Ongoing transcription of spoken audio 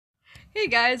Hey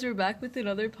guys, we're back with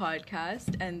another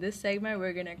podcast, and this segment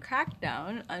we're gonna crack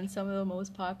down on some of the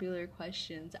most popular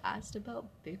questions asked about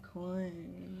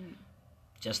Bitcoin.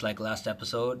 Just like last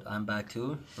episode, I'm back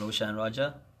too, Roshan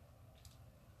Raja.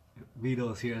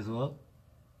 Vito's here as well.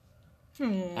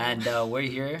 And we're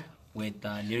here with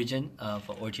Nirjan of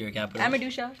Ortier Capital. I'm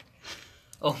Adusha.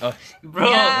 Oh, bro.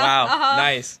 Yeah. Wow,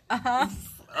 nice.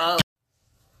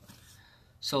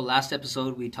 So last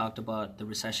episode we talked about the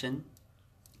recession,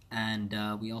 and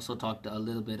we also talked a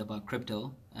little bit about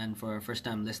crypto. And for our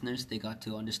first-time listeners, they got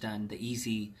to understand the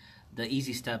easy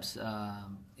steps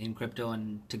in crypto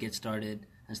and to get started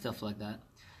and stuff like that.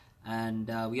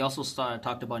 And we also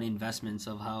talked about investments,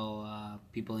 of how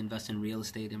people invest in real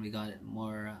estate, and we got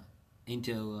more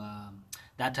into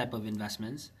that type of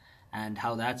investments and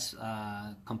how that's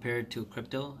compared to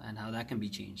crypto and how that can be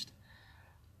changed.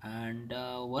 And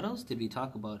what else did we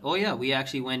talk about? Oh yeah, we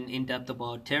actually went in depth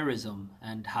about terrorism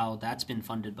and how that's been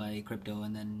funded by crypto.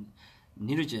 And then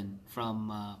Nirjan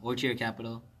from Ortier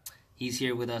Capital, he's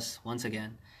here with us once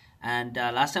again. And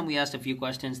last time we asked a few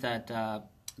questions that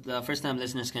the first-time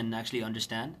listeners can actually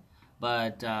understand.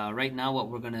 But right now what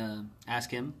we're going to ask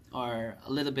him are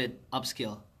a little bit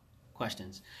upskill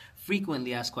questions.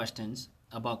 Frequently asked questions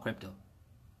about crypto.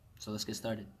 So let's get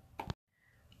started.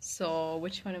 So,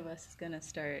 which one of us is gonna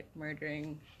start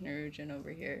murdering Nirjan over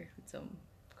here with some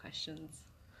questions?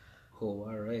 Oh,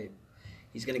 all right.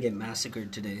 He's going to get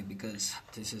massacred today because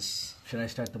this is... Should I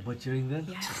start the butchering then?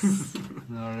 Yes.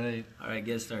 All right. All right,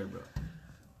 get started, bro.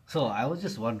 So I was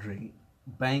just wondering,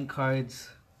 bank cards,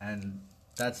 and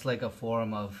that's like a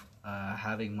form of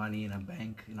having money in a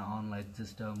bank, in an online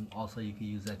system. Also, you can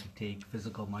use that to take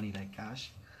physical money like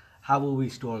cash. How will we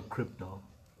store crypto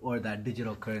or that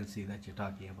digital currency that you're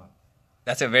talking about?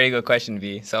 That's a very good question,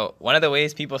 V. So one of the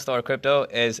ways people store crypto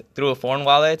is through phone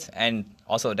wallets and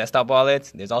also desktop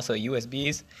wallets. There's also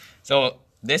USBs. So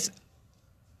this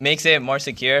makes it more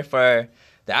secure for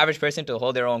the average person to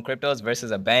hold their own cryptos versus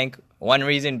a bank. One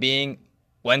reason being,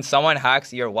 when someone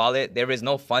hacks your wallet, there is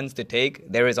no funds to take.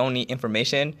 There is only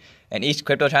information. And each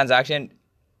crypto transaction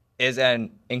is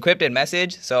an encrypted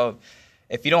message. So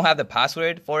if you don't have the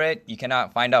password for it, you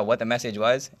cannot find out what the message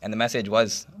was. And the message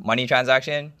was money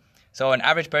transaction. So an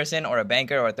average person or a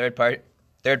banker or a third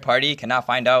party cannot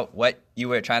find out what you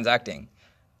were transacting.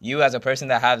 You, as a person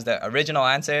that has the original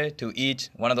answer to each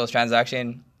one of those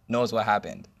transactions, knows what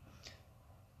happened.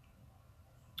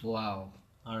 Wow.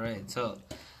 All right. So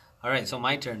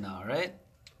my turn now, all right?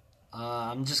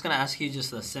 I'm just going to ask you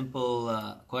just a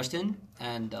simple question,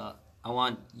 and I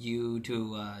want you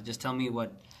to just tell me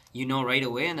what you know right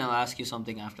away, and I'll ask you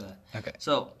something after that. Okay.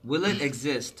 So, will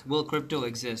crypto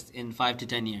exist in 5 to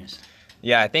 10 years?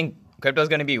 Yeah, I think crypto is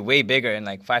going to be way bigger in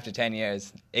like 5 to 10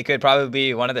 years. It could probably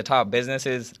be one of the top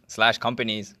businesses /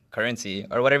 companies, currency,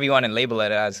 or whatever you want to label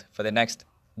it as for the next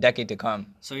decade to come.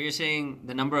 So you're saying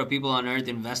the number of people on Earth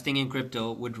investing in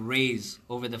crypto would raise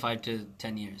over the 5 to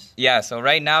 10 years? Yeah, so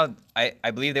right now,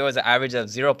 I believe there was an average of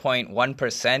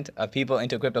 0.1% of people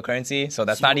into cryptocurrency. So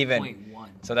that's not even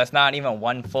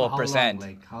 1 full percent.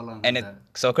 How long And is that?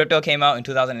 so crypto came out in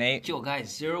 2008. Yo, guys,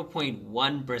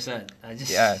 0.1%.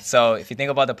 Yeah, so if you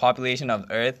think about the population of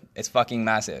Earth, it's fucking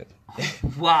massive.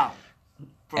 Wow.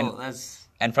 Bro,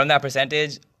 And from that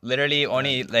percentage, literally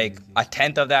only like a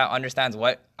tenth of that understands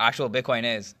what actual Bitcoin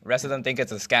is. The rest of them think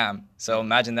it's a scam. So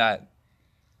imagine that.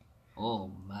 Oh,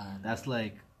 man. That's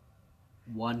like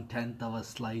 1/10 of a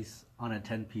slice on a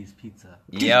 10-piece pizza.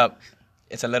 Yep.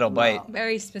 It's a little bite.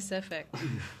 Very specific.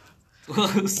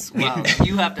 Wow.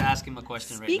 You have to ask him a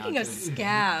question Speaking right now. of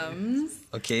scams,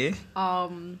 Okay.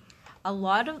 a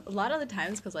lot of the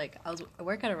times, because like I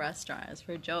work at a restaurant, it's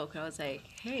for a joke, and I was like,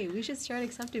 hey, we should start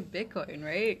accepting Bitcoin,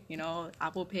 right? You know,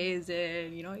 Apple Pay is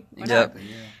in, you know, whatever. Exactly,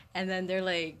 yeah. And then they're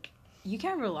like, you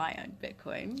can't rely on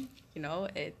Bitcoin, you know,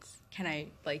 can I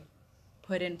like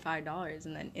put in $5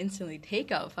 and then instantly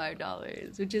take out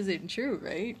 $5, which isn't true,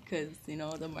 right? Because, you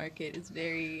know, the market is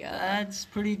very That's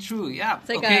pretty true, yeah. It's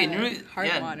like okay, a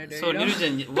heart monitor, So, you know?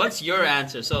 Nirjan, what's your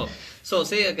answer? So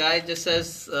say a guy just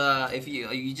says, if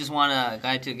you just want a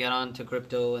guy to get on to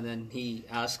crypto, and then he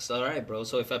asks, all right, bro,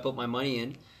 so if I put my money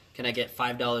in, can I get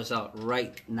 $5 out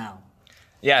right now?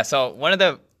 Yeah, so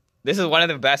this is one of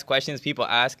the best questions people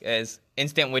ask is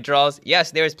instant withdrawals.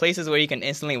 Yes, there's places where you can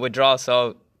instantly withdraw,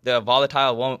 so the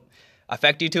volatile won't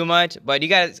affect you too much. But you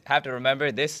guys have to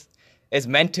remember, this is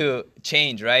meant to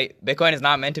change, right? Bitcoin is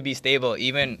not meant to be stable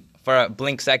even for a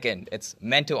blink second. It's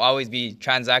meant to always be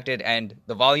transacted, and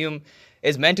the volume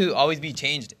is meant to always be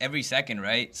changed every second,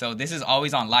 right? So this is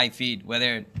always on live feed,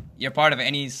 whether you're part of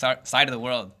any side of the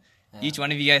world. Each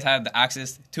one of you guys have the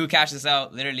access to cash this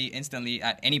out literally instantly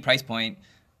at any price point,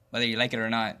 whether you like it or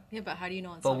not. Yeah, but how do you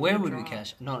know it's But not where gonna would we drop?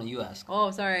 cash? No, you ask.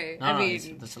 Oh, sorry. No, I no,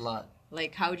 mean, that's a lot.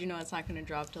 like, how would you know it's not going to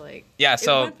drop to like? Yeah, It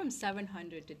so went from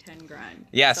 700 to 10 grand.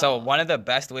 yeah, so one of the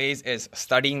best ways is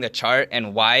studying the chart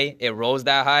and why it rose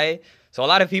that high. So a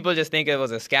lot of people just think it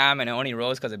was a scam and it only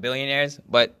rose because of billionaires.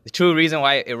 But the true reason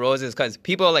why it rose is because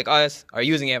people like us are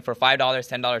using it for $5,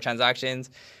 $10 transactions.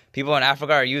 People in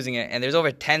Africa are using it. And there's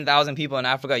over 10,000 people in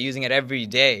Africa using it every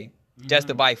day just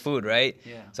to buy food, right?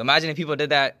 Yeah. So imagine if people did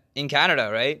that in Canada,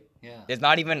 right? Yeah. There's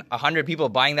not even 100 people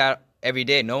buying that every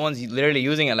day. No one's literally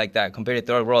using it like that compared to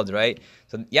third worlds, right?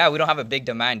 So yeah, we don't have a big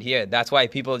demand here. That's why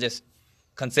people just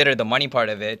consider the money part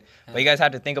of it. But you guys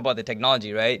have to think about the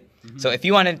technology, right? So if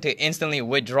you wanted to instantly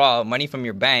withdraw money from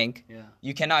your bank,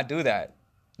 you cannot do that.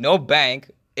 No bank,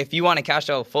 if you want to cash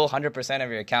out full 100% of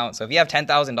your account, so if you have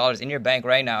 $10,000 in your bank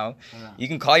right now, you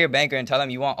can call your banker and tell him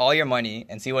you want all your money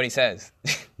and see what he says.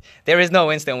 There is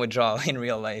no instant withdrawal in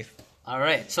real life. All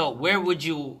right. So where would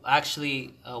you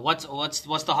actually? What's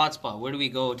the hotspot? Where do we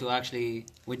go to actually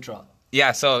withdraw?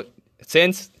 Yeah, so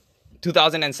since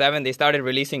 2007, they started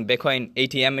releasing Bitcoin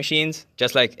ATM machines,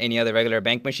 just like any other regular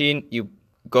bank machine. You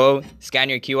go, scan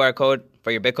your QR code for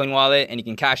your Bitcoin wallet, and you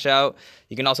can cash out.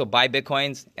 You can also buy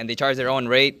Bitcoins, and they charge their own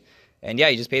rate. And yeah,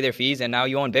 you just pay their fees, and now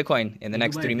you own Bitcoin in the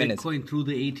next 3 minutes. Bitcoin through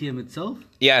the ATM itself?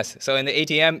 Yes, so in the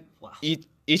ATM,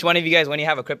 each one of you guys, when you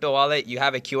have a crypto wallet, you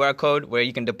have a QR code where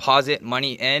you can deposit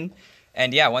money in.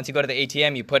 And yeah, once you go to the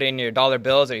ATM, you put in your dollar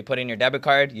bills or you put in your debit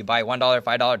card, you buy $1, $5,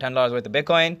 $10 worth of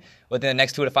Bitcoin. Within the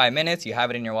next 2 to 5 minutes, you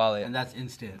have it in your wallet. And that's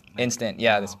instant. Instant,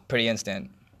 yeah, that's pretty instant.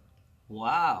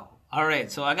 Wow. All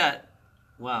right. So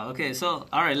wow. Okay. So,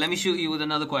 all right, let me shoot you with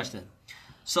another question.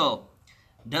 So,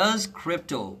 does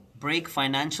crypto break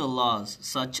financial laws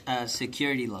such as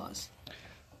security laws?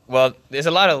 Well, there's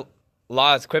a lot of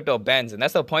laws crypto bends, and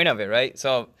that's the point of it, right?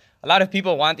 So a lot of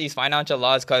people want these financial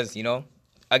laws because,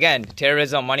 again,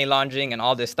 terrorism, money laundering, and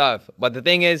all this stuff. But the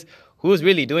thing is, who's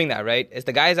really doing that, right? It's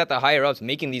the guys at the higher ups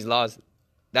making these laws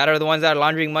that are the ones that are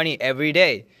laundering money every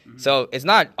day. Mm-hmm. So it's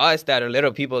not us that are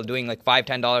little people doing like $5,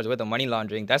 $10 worth of money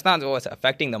laundering. That's not what's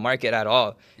affecting the market at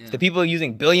all. Yeah. It's the people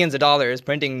using billions of dollars,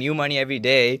 printing new money every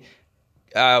day.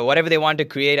 Whatever they want to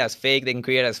create as fake, they can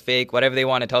create as fake. Whatever they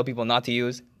want to tell people not to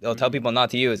use, they'll tell people not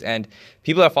to use. And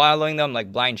people are following them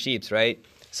like blind sheeps, right?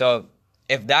 So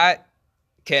if that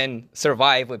can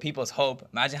survive with people's hope,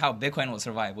 imagine how Bitcoin will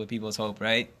survive with people's hope,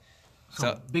 right?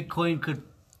 So Bitcoin could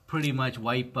pretty much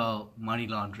wipe out money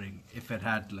laundering if it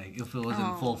was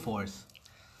in full force.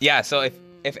 Yeah, so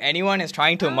if anyone is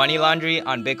trying to money laundry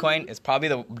on Bitcoin, it's probably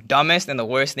the dumbest and the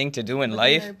worst thing to do in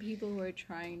life. There are people who are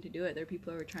trying to do it. There are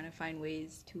people who are trying to find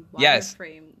ways to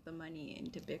wireframe the money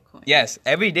into Bitcoin. Yes,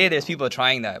 every day there's people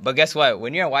trying that. But guess what?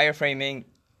 When you're wireframing,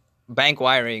 bank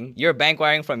wiring, you're bank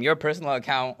wiring from your personal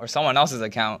account or someone else's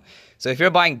account. So if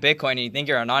you're buying Bitcoin and you think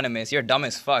you're anonymous, you're dumb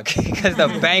as fuck because the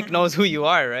bank knows who you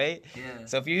are, right? Yeah.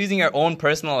 So if you're using your own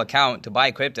personal account to buy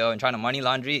crypto and trying to money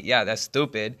laundry, yeah, that's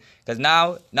stupid. Because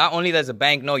now, not only does the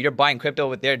bank know you're buying crypto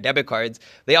with their debit cards,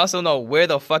 they also know where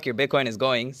the fuck your Bitcoin is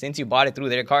going since you bought it through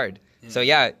their card. Yeah. So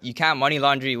yeah, you can't money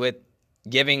laundry with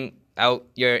giving out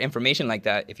your information like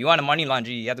that. If you want to money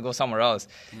laundry, you have to go somewhere else.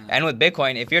 Yeah. And with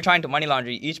Bitcoin, if you're trying to money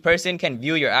laundry, each person can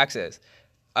view your access.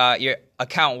 Your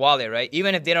account wallet, right?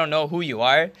 Even if they don't know who you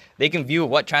are, they can view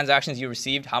what transactions you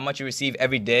received, how much you receive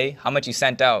every day, how much you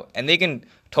sent out, and they can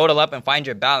total up and find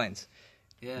your balance.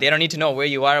 Yeah. They don't need to know where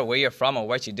you are, where you're from, or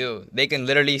what you do. They can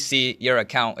literally see your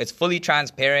account. It's fully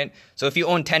transparent. So if you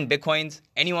own 10 Bitcoins,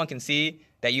 anyone can see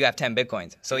that you have 10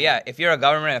 Bitcoins. So yeah, if you're a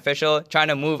government official trying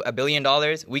to move $1 billion,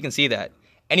 we can see that.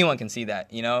 Anyone can see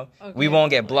that, Okay, we won't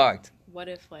get blocked. What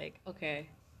if I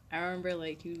remember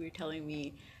you were telling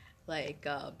me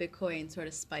Bitcoin sort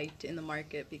of spiked in the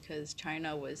market because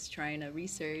China was trying to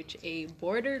research a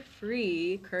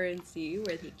border-free currency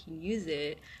where they can use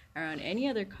it around any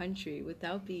other country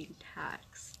without being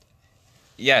taxed.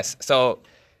 Yes, so...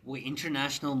 Wait,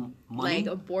 international money? Like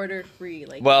a border-free,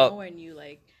 when you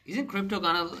Isn't crypto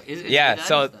gonna...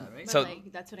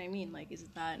 that's what I mean. Is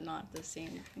that not the same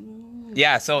thing?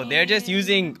 Yeah, so they're just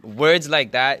using words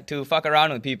like that to fuck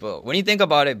around with people. When you think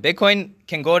about it, Bitcoin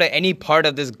can go to any part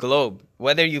of this globe.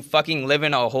 Whether you fucking live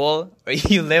in a hole or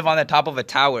you live on the top of a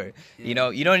tower.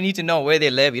 Yeah. You don't need to know where they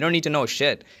live. You don't need to know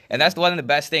shit. And that's one of the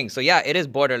best things. So yeah, it is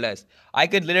borderless. I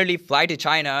could literally fly to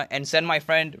China and send my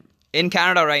friend in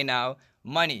Canada right now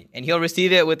money, and he'll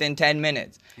receive it within 10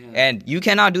 minutes. Yeah. And you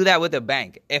cannot do that with a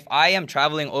bank. If I am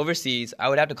traveling overseas, I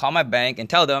would have to call my bank and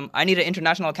tell them, I need an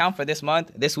international account for this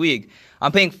month, this week.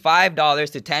 I'm paying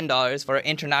 $5 to $10 for an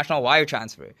international wire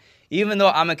transfer. even though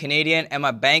I'm a Canadian and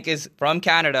my bank is from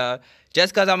Canada,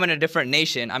 just because I'm in a different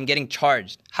nation, I'm getting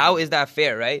charged. How is that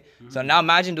fair, right? So now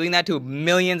imagine doing that to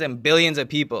millions and billions of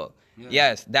people. Yeah.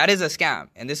 Yes, that is a scam.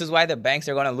 And this is why the banks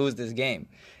are going to lose this game.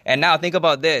 And now think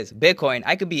about this. Bitcoin,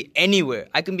 I could be anywhere.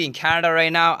 I can be in Canada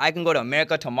right now. I can go to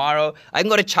America tomorrow. I can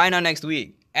go to China next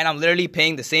week. And I'm literally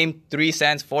paying the same 3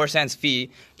 cents, 4 cents fee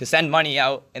to send money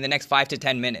out in the next 5 to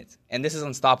 10 minutes. And this is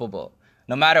unstoppable.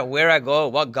 No matter where I go,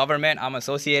 what government I'm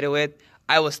associated with,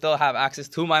 I will still have access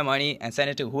to my money and send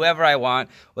it to whoever I want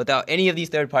without any of these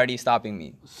third parties stopping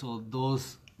me. So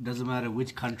those, doesn't matter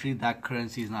which country, that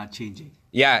currency is not changing.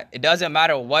 Yeah, it doesn't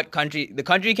matter what country. The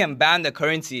country can ban the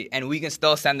currency and we can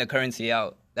still send the currency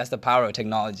out. That's the power of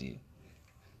technology.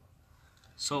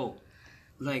 So,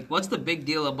 like, what's the big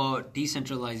deal about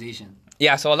decentralization?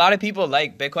 Yeah, so a lot of people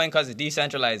like Bitcoin because it's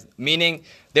decentralized, meaning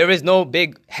there is no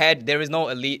big head, there is no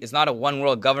elite, it's not a one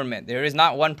world government. There is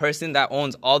not one person that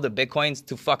owns all the Bitcoins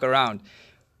to fuck around.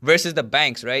 Versus the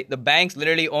banks, right? The banks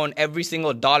literally own every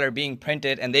single dollar being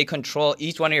printed and they control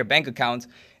each one of your bank accounts,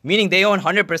 meaning they own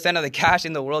 100% of the cash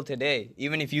in the world today,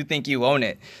 even if you think you own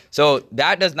it. So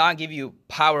that does not give you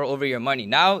power over your money.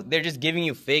 Now they're just giving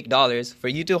you fake dollars for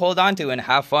you to hold on to and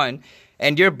have fun.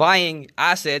 And you're buying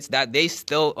assets that they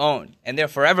still own and they're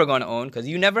forever going to own because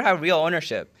you never have real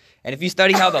ownership. And if you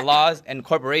study how the laws and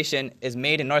corporation is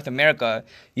made in North America,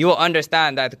 you will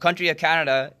understand that the country of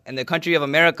Canada and the country of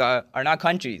America are not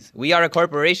countries. We are a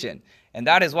corporation. And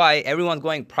that is why everyone's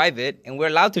going private and we're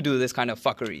allowed to do this kind of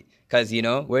fuckery because, you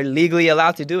know, we're legally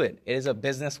allowed to do it. It is a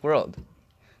business world.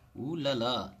 Ooh la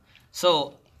la.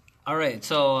 So, all right.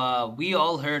 So we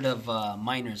all heard of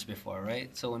miners before, right?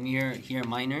 So when we hear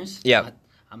miners, Yeah.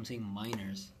 I'm saying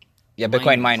miners. Yeah,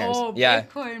 Bitcoin miners. Oh, Yeah.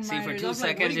 Bitcoin miners. See, for 2 I'm like,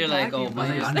 seconds, what are you you're like, talking oh, about?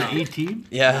 miners. Under 18?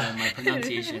 Yeah. My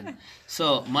pronunciation.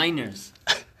 So miners.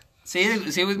 Say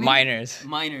it with me. Miners.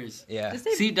 Miners. Yeah. Just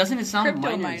say See, doesn't it sound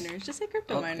crypto miners? miners. Just say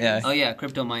crypto Oh, miners. yeah. Oh yeah,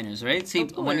 crypto miners, right? See,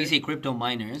 Of when we course. say crypto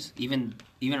miners, even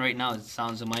right now it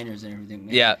sounds of miners and everything.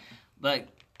 Right? Yeah. But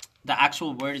the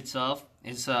actual word itself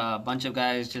is a bunch of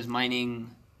guys just mining.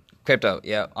 Crypto.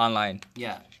 Yeah. Online.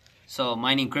 Yeah. So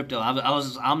mining crypto.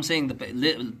 I'm saying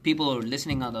the people who are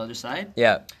listening on the other side,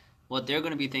 Yeah. what they're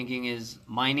going to be thinking is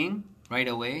mining right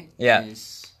away. Yeah.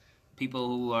 Is people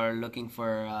who are looking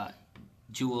for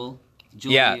jewelry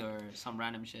Yeah. or some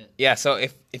random shit. Yeah, so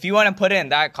if you want to put it in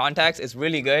that context, it's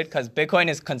really good because Bitcoin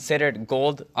is considered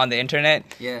gold on the internet.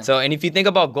 Yeah. So, and if you think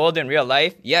about gold in real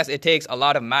life, yes, it takes a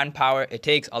lot of manpower, it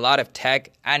takes a lot of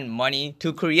tech and money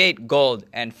to create gold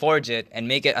and forge it and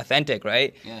make it authentic,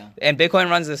 right? Yeah. And Bitcoin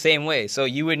runs the same way. So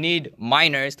you would need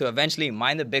miners to eventually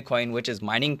mine the Bitcoin, which is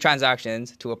mining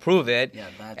transactions, to approve it. Yeah,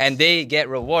 that's- And they get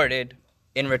rewarded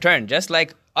in return. Just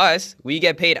like us, we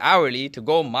get paid hourly to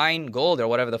go mine gold or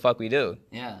whatever the fuck we do.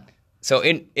 Yeah. So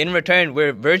in return,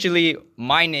 we're virtually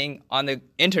mining on the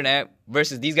internet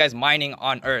versus these guys mining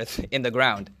on Earth in the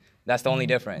ground. That's the only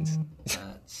difference.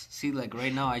 See, like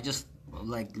right now, I just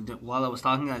while I was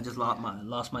talking, I just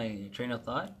lost my train of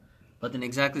thought. But then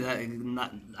exactly, I didn't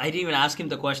even ask him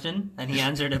the question, and he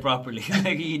answered it properly.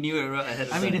 Like he knew it right ahead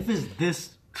of I mean, time. if it's this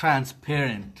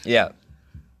transparent, Yeah.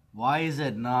 why is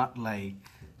it not like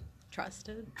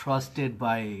Trusted.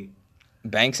 by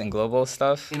Banks and global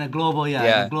stuff. in a global in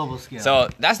a global scale? So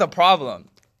that's the problem.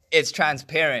 It's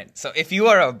transparent. So if you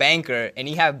are a banker and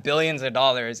you have billions of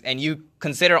dollars and you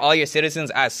consider all your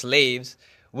citizens as slaves,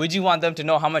 would you want them to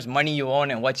know how much money you own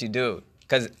and what you do?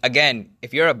 Because again,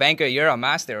 if you're a banker, you're a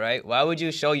master, right? Why would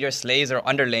you show your slaves or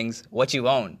underlings what you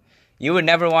own? You would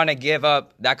never want to give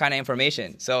up that kind of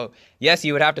information. So yes,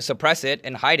 you would have to suppress it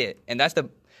and hide it. And that's the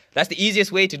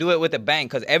easiest way to do it with a bank,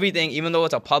 because everything, even though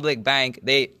it's a public bank,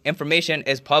 information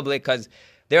is public because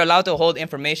they're allowed to hold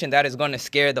information that is going to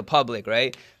scare the public,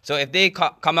 right? So if they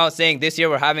come out saying this year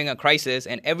we're having a crisis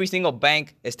and every single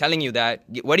bank is telling you that,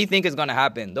 what do you think is going to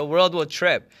happen? The world will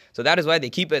trip. So that is why they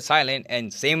keep it silent.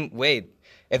 And same way,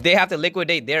 if they have to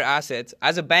liquidate their assets,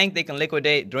 as a bank, they can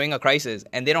liquidate during a crisis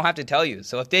and they don't have to tell you.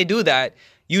 So if they do that,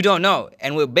 you don't know.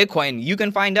 And with Bitcoin, you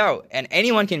can find out and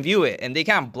anyone can view it. And they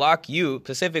can't block you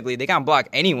specifically. They can't block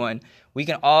anyone. We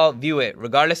can all view it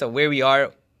regardless of where we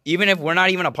are. Even if we're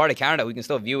not even a part of Canada, we can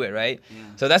still view it, right? Yeah.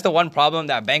 So that's the one problem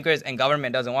that bankers and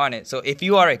government doesn't want it. So if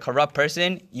you are a corrupt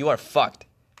person, you are fucked.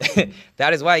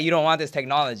 That is why you don't want this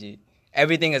technology.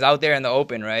 Everything is out there in the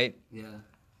open, right? Yeah.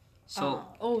 So.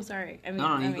 Sorry. I mean,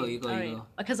 No, you go.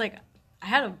 Because I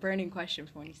had a burning question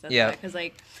for when you said Yeah. that. Because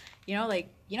like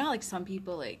some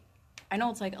people I know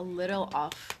it's like a little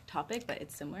off topic, but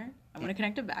it's similar. I'm gonna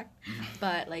connect it back.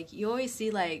 But like you always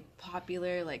see like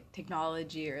popular like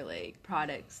technology or like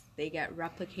products, they get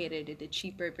replicated into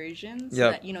cheaper versions so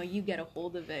Yep. that you get a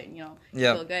hold of it and you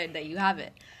Yep. feel good that you have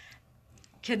it.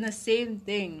 Can the same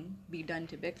thing be done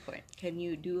to Bitcoin? Can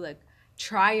you do like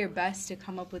try your best to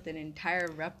come up with an entire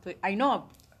replica? I know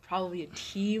probably a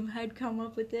team had come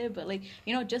up with it, but like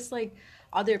just like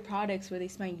other products where they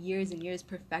spend years and years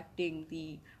perfecting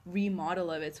the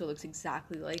remodel of it so it looks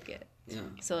exactly like it. Yeah.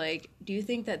 So like, do you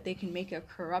think that they can make a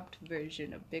corrupt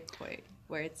version of Bitcoin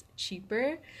where it's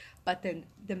cheaper, but then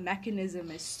the mechanism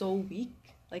is so weak,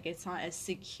 like it's not as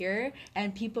secure,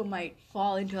 and people might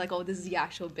fall into like, oh, this is the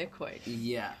actual Bitcoin.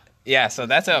 Yeah. Yeah, so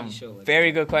that's a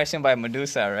very good question by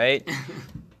Medusa, right?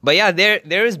 But yeah,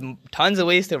 there is tons of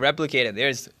ways to replicate it.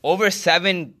 There's over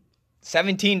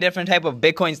 17 different type of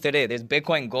Bitcoins today. There's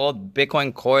Bitcoin Gold,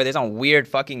 Bitcoin Core. There's some weird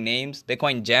fucking names.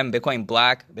 Bitcoin Gem, Bitcoin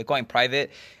Black, Bitcoin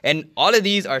Private. And all of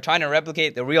these are trying to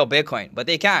replicate the real Bitcoin. But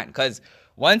they can't, because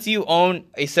once you own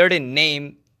a certain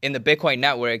name in the Bitcoin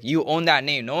network, you own that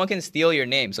name. No one can steal your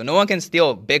name. So no one can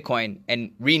steal Bitcoin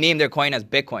and rename their coin as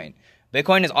Bitcoin.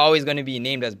 Bitcoin is always going to be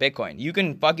named as Bitcoin. You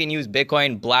can fucking use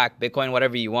Bitcoin Black, Bitcoin,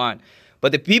 whatever you want.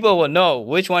 But the people will know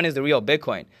which one is the real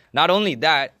Bitcoin. Not only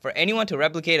that, for anyone to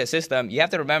replicate a system, you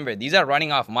have to remember, these are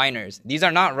running off miners. These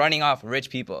are not running off rich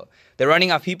people. They're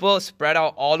running off people spread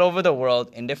out all over the world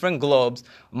in different globes,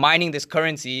 mining this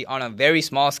currency on a very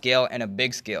small scale and a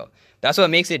big scale. That's what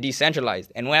makes it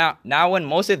decentralized. And when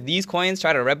most of these coins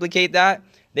try to replicate that,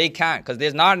 they can't, because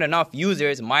there's not enough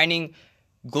users mining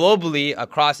globally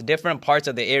across different parts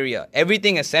of the area.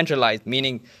 Everything is centralized,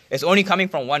 meaning it's only coming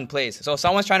from one place. So if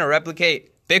someone's trying to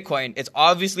replicate Bitcoin, it's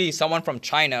obviously someone from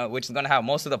China, which is going to have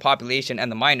most of the population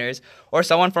and the miners, or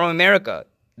someone from America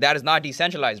that is not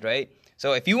decentralized, right?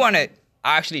 So if you want to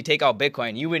actually take out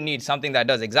Bitcoin, you would need something that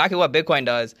does exactly what Bitcoin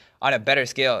does on a better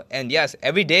scale. And yes,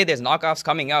 every day there's knockoffs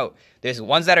coming out. There's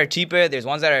ones that are cheaper, there's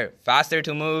ones that are faster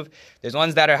to move, there's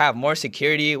ones that have more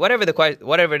security, whatever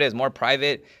it is, more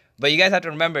private. But you guys have to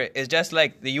remember, it's just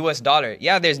like the US dollar.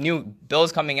 Yeah, there's new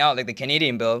bills coming out, like the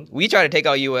Canadian bill. We tried to take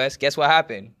out US. Guess what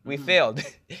happened? We failed.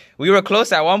 We were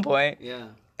close at one point. Yeah.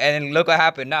 And then look what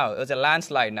happened now. It was a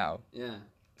landslide now. Yeah.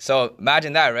 So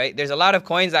imagine that, right? There's a lot of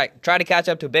coins that try to catch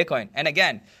up to Bitcoin. And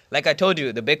again, like I told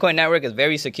you, the Bitcoin network is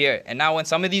very secure. And now when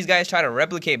some of these guys try to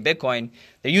replicate Bitcoin,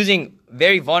 they're using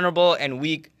very vulnerable and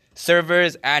weak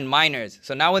servers and miners.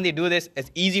 So now when they do this, it's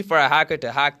easy for a hacker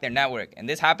to hack their network. And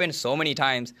this happened so many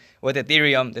times with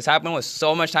Ethereum. This happened with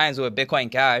so much times with Bitcoin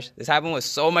Cash. This happened with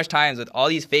so much times with all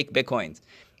these fake Bitcoins.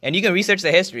 And you can research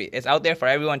the history. It's out there for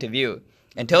everyone to view.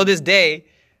 Until this day,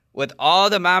 with all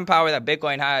the manpower that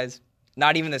Bitcoin has,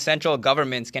 not even the central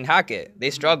governments can hack it.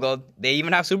 They struggled. They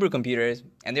even have supercomputers,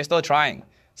 and they're still trying.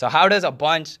 So how does a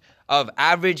bunch of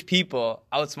average people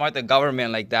outsmart the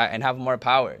government like that and have more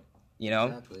power? You know,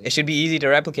 Exactly. It should be easy to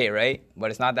replicate, right?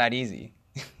 But it's not that easy.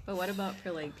 But what about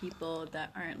for like people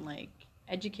that aren't like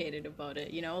educated about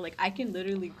it? Like I can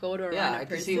literally go to a Yeah, random I can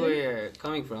person. see where you're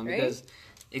coming from, right?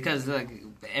 because like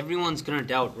everyone's gonna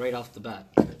doubt right off the bat.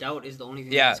 Doubt is the only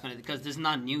thing Yeah. that's gonna, because this is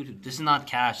not new. This is not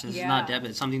cash. This is not Yeah.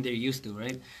 debit. It's something they're used to,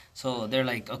 right? So they're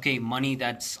like, okay, money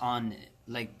that's on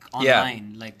like Yeah.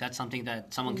 online, like that's something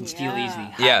that someone can steal Yeah.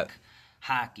 easily,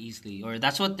 hack easily, or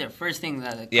that's what their first thing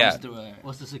that comes Yeah. through.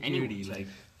 What's the security anyone. like?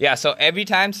 Yeah, so every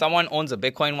time someone owns a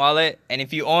Bitcoin wallet, and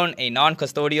if you own a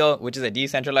non-custodial, which is a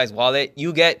decentralized wallet,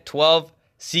 you get 12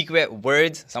 secret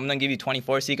words. Some of them give you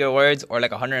 24 secret words or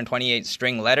like 128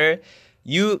 string letter.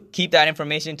 You keep that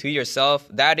information to yourself.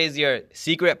 That is your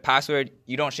secret password.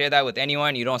 You don't share that with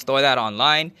anyone. You don't store that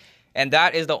online. And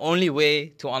that is the only way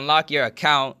to unlock your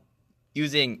account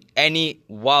using any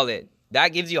wallet.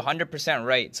 That gives you 100%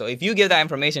 right. So if you give that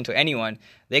information to anyone,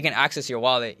 they can access your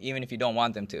wallet even if you don't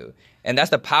want them to. And that's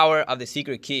the power of the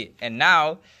secret key. And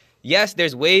now, yes,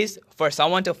 there's ways for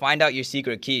someone to find out your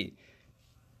secret key.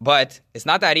 But it's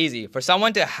not that easy. For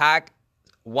someone to hack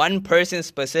one person's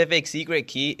specific secret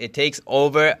key, it takes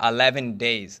over 11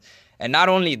 days. And not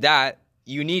only that,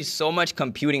 you need so much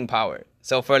computing power.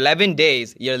 So for 11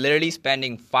 days, you're literally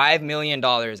spending $5 million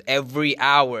every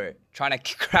hour trying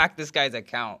to crack this guy's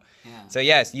account. Yeah. So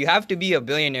yes, you have to be a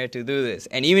billionaire to do this.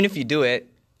 And even if you do it,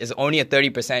 it's only a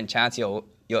 30% chance you'll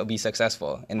be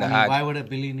successful in the hack. Why would a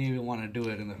billionaire even want to do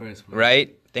it in the first place?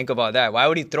 Right? Think about that. Why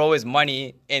would he throw his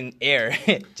money in air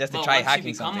just to Well, try once hacking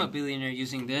you become something? a billionaire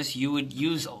using this, you would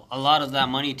use a lot of that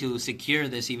money to secure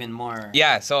this even more.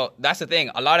 Yeah, so that's the thing.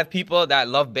 A lot of people that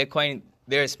love Bitcoin,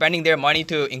 they're spending their money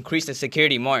to increase the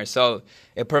security more. So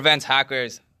it prevents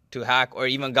hackers to hack or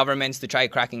even governments to try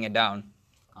cracking it down.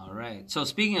 All right. So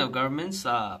speaking of governments,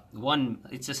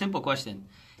 it's a simple question.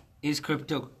 is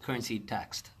cryptocurrency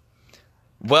taxed?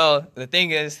 Well, the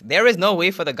thing is, there is no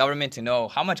way for the government to know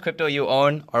how much crypto you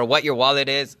own or what your wallet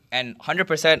is and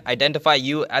 100% identify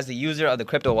you as the user of the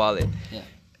crypto wallet. Yeah.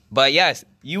 But yes,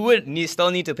 you would still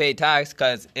need to pay tax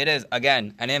because it is,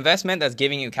 again, an investment that's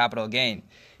giving you capital gain.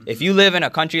 If you live in a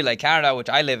country like Canada, which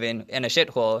I live in a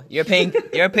shithole, you're paying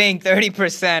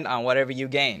 30% on whatever you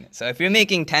gain. So if you're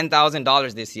making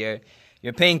 $10,000 this year,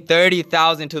 you're paying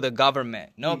 $30,000 to the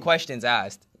government. No questions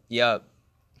asked. Yup.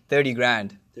 30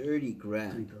 grand. 30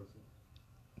 grand.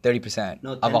 30%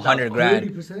 No, of 10,000. 100 grand.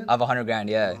 30%? Of 100 grand,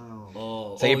 yeah. Wow.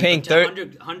 Oh, So you're paying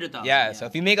 100,000. Yeah, so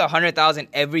if you make 100,000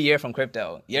 every year from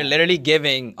crypto, you're literally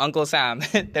giving Uncle Sam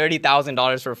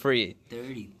 $30,000 for free.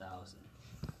 30,000.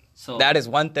 So That is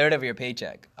 1/3 of your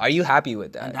paycheck. Are you happy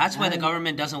with and that? that's why the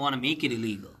government doesn't want to make it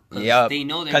illegal. Yep. They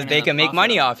know Because they can make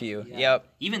money off you. Yeah. Yep.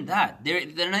 Even that,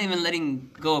 they're not even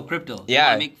letting go of crypto. They Yeah.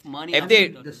 wanna make money. If off they-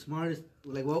 crypto. The smartest,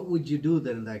 like, what would you do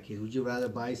then in that case? Would you rather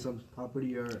buy some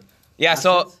property or Yeah,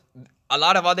 so assets? a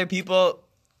lot of other people,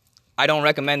 I don't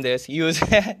recommend this, use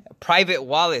private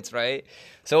wallets, right?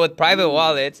 So with private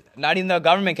wallets, not even the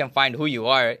government can find who you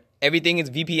are. Everything is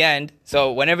VPN'd.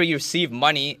 So whenever you receive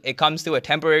money, it comes to a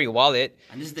temporary wallet.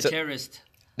 And this is the So- terrorist.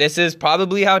 This is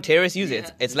probably how terrorists use it.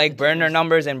 Yeah, It's like burner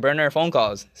numbers and burner phone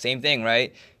calls. Same thing,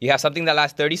 right? You have something that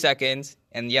lasts 30 seconds,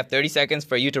 and you have 30 seconds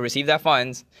for you to receive that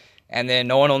funds, and then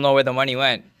no one will know where the money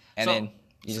went. And So- then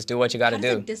you just do what you got How to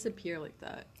does do. it disappear like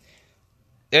that?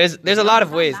 There's a lot of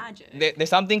It's not ways. magic. There's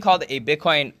something called a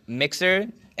Bitcoin mixer,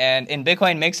 and in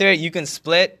Bitcoin mixer you can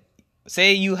split.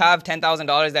 Say you have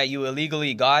 $10,000 that you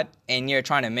illegally got, and you're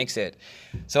trying to mix it.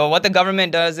 So what the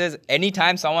government does is,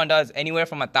 anytime someone does anywhere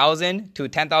from $1,000 to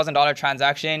 $10,000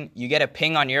 transaction, you get a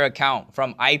ping on your account,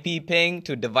 from IP ping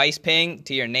to device ping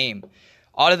to your name.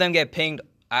 All of them get pinged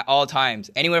at all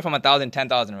times, anywhere from 1,000 to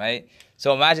 10,000, right?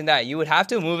 So imagine that. You would have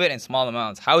to move it in small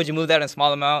amounts. How would you move that in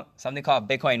small amount? Something called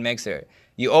Bitcoin Mixer.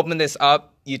 You open this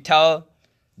up, you tell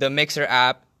the Mixer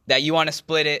app that you want to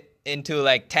split it into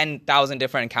like 10,000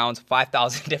 different accounts,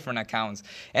 5,000 different accounts.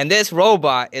 And this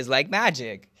robot is like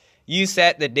magic. You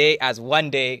set the day as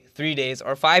 1 day, 3 days,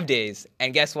 or 5 days.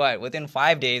 And guess what? Within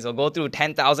 5 days, it'll go through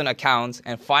 10,000 accounts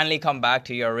and finally come back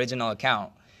to your original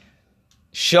account,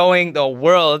 showing the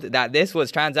world that this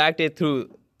was transacted through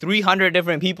 300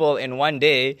 different people in 1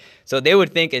 day, so they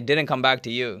would think it didn't come back to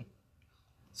you.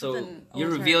 So Then you're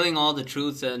alter- revealing all the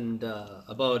truths and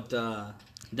about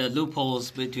the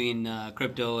loopholes between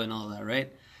crypto and all that,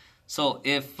 right? So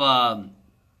if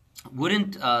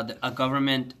wouldn't a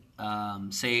government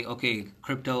say, okay,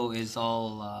 crypto is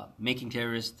all making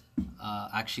terrorists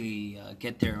actually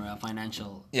get their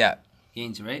financial Yeah,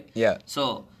 gains, right? yeah.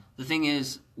 So the thing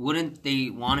is, wouldn't they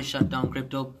want to shut down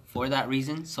crypto for that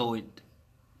reason? So it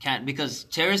can't, because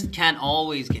terrorists can't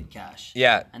always get cash.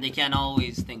 Yeah. And they can't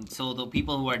always think. So the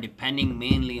people who are depending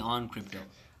mainly on crypto.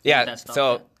 Yeah, that stop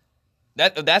so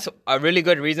that's a really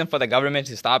good reason for the government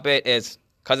to stop it, is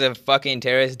because of fucking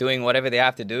terrorists doing whatever they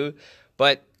have to do.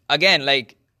 But again,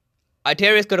 like, a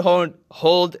terrorist could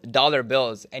hold dollar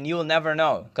bills, and you will never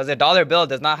know, because a dollar bill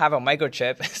does not have a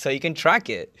microchip, so you can track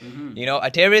it. Mm-hmm. You know, a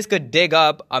terrorist could dig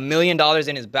up $1 million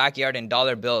in his backyard in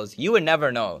dollar bills. You would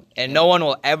never know, and no one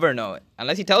will ever know it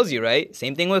unless he tells you, right?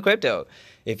 Same thing with crypto.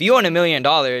 If you own $1 million,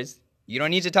 you don't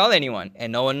need to tell anyone,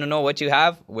 and no one will know what you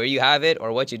have, where you have it,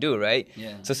 or what you do, right?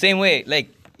 Yeah. So same way, like,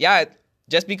 yeah,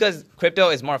 just because crypto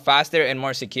is more faster and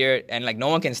more secure, and like no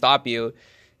one can stop you,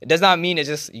 it does not mean it's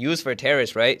just used for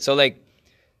terrorists, right? So like,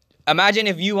 imagine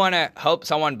if you want to help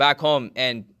someone back home,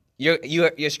 and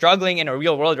you're struggling in a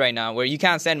real world right now where you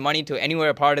can't send money to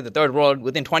anywhere part of the third world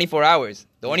within 24 hours.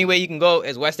 The only way you can go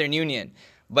is Western Union.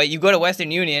 But you go to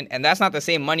Western Union, and that's not the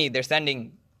same money they're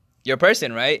sending your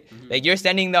person, right? Mm-hmm. Like, you're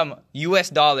sending them US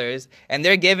dollars, and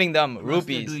they're giving them Plus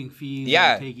rupees. they're doing fees,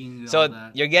 Yeah. and taking So all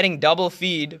that. you're getting double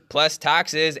feed plus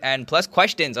taxes and plus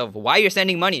questions of why you're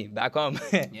sending money back home.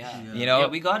 Yeah. You know? Yeah,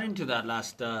 we got into that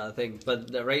last thing. But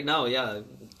right now, yeah,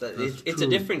 it's a true.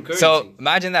 different currency. So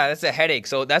imagine that. That's a headache.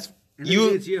 So that's And you.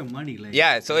 it's your money, like,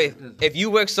 Yeah, so if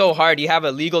you work so hard, you have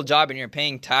a legal job and you're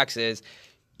paying taxes,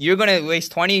 you're going to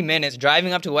waste 20 minutes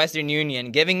driving up to Western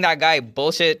Union, giving that guy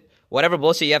bullshit, whatever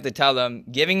bullshit you have to tell him,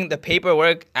 giving the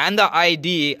paperwork and the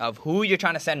ID of who you're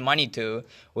trying to send money to,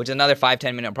 which is another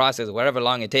 5-10 minute process, whatever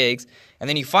long it takes. And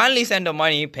then you finally send the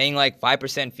money, paying like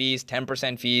 5% fees,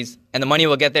 10% fees, and the money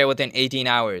will get there within 18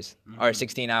 hours or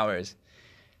 16 hours.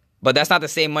 But that's not the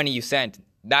same money you sent.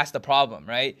 That's the problem,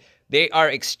 right? They are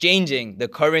exchanging the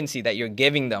currency that you're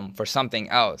giving them for something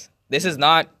else. This is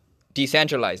not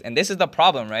decentralized. And this is the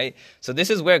problem, right? So this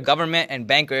is where government and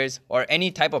bankers or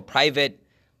any type of private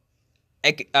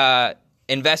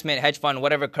investment, hedge fund,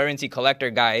 whatever currency collector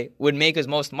guy would make his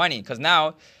most money. Because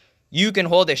now you can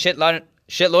hold a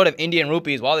shitload of Indian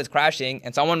rupees while it's crashing,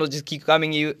 and someone will just keep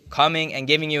coming and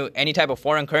giving you any type of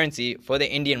foreign currency for the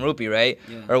Indian rupee, right?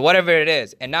 Yeah. Or whatever it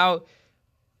is. And now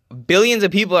billions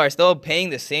of people are still paying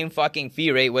the same fucking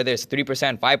fee rate, whether it's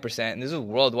 3%, 5%, and this is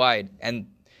worldwide. And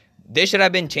this should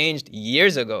have been changed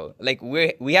years ago. Like,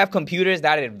 we have computers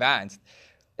that advanced.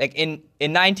 Like, in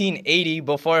 1980,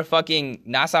 before fucking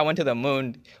NASA went to the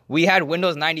moon, we had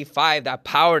Windows 95 that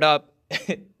powered up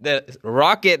the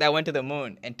rocket that went to the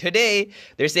moon. And today,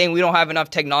 they're saying we don't have enough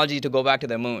technology to go back to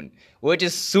the moon, which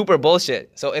is super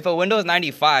bullshit. So if a Windows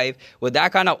 95 with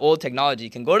that kind of old technology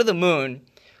can go to the moon,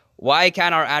 why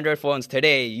can't our Android phones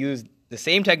today use the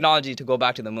same technology to go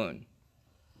back to the moon?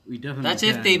 We definitely That's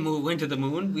can. if they went to the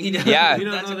moon. We don't, Yeah. We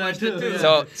don't that's know a that question too.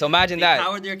 too. So imagine They that.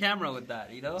 powered their camera with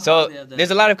that, you know? So How they have that?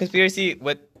 there's a lot of conspiracy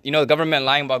with, the government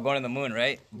lying about going to the moon,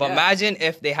 right? But Yeah. imagine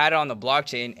if they had it on the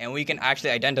blockchain and we can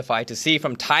actually identify to see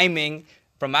from timing,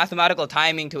 from mathematical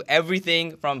timing to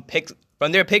everything from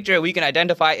their picture, we can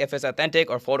identify if it's authentic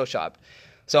or photoshopped.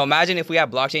 So imagine if we have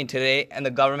blockchain today and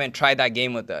the government tried that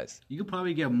game with us. You could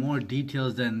probably get more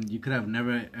details than you could have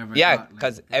never ever. Yeah, got.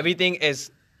 because everything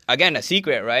is, again, a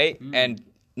secret, right? And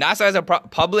NASA is a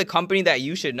public company that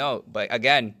you should know. But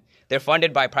again, they're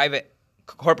funded by private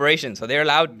corporations, so they're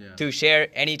allowed to share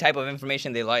any type of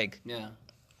information they like. Yeah,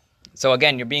 So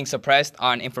again, you're being suppressed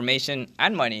on information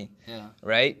and money, yeah.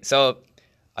 right? So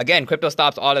again, crypto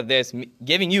stops all of this,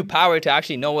 giving you power to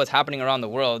actually know what's happening around the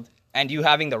world, and you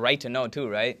having the right to know too,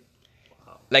 right?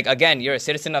 Like, again, you're a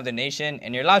citizen of the nation,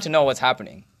 and you're allowed to know what's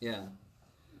happening. Yeah.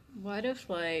 What if,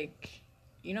 like,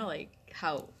 like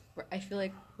how I feel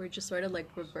like we're just sort of like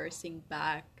reversing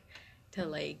back to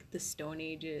like the Stone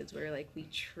Ages where like we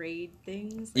trade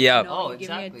things. Like, Yeah. Oh, you give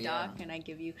exactly, me a duck yeah. and I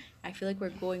give you. I feel like we're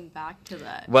going back to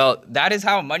that. Well, that is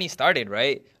how money started,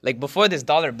 right? Like, before this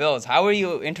dollar bills, how were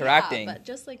you interacting? Yeah, but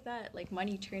just like that, like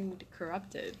money turned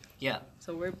corrupted. Yeah.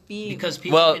 So we're being Because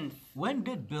people Well- can... When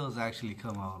did bills actually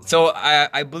come out? Like, So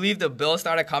I believe the bill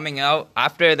started coming out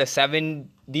after the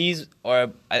 70s,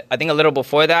 or I think a little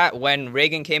before that, when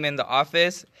Reagan came in the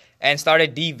office and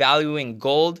started devaluing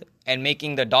gold and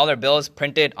making the dollar bills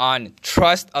printed on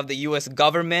trust of the U.S.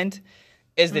 government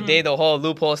is the day the whole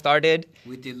loophole started.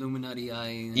 With the Illuminati eye.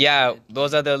 and Yeah, shit.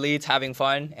 those are the elites having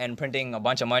fun and printing a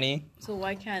bunch of money. So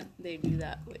why can't they do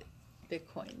that with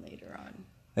Bitcoin later on?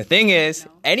 The thing is,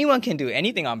 No. anyone can do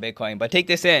anything on Bitcoin, but take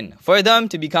this in. For them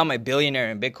to become a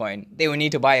billionaire in Bitcoin, they would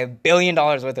need to buy $1 billion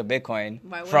worth of Bitcoin.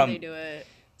 Why wouldn't from they do it?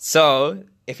 So,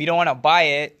 if you don't want to buy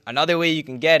it, another way you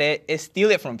can get it is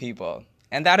steal it from people.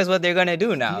 And that is what they're going to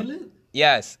do now. Steal it?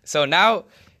 Yes. So now,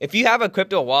 if you have a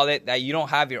crypto wallet that you don't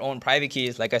have your own private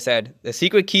keys, like I said, the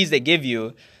secret keys they give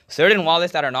you, certain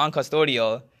wallets that are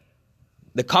non-custodial,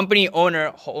 the company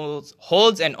owner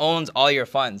holds and owns all your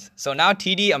funds. So now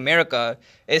TD America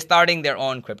is starting their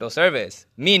own crypto service,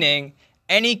 meaning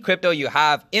any crypto you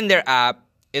have in their app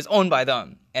is owned by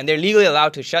them. And they're legally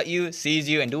allowed to shut you, seize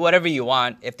you, and do whatever you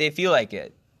want if they feel like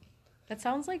it. That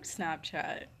sounds like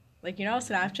Snapchat. Like, how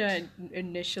Snapchat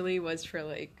initially was for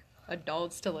like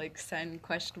adults to like send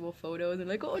questionable photos and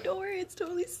like, oh, don't worry, it's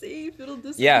totally safe, it'll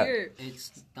disappear.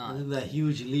 It's not. And then that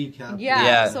huge leak happened.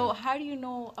 Yeah. So how do you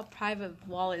know a private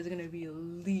wallet is gonna be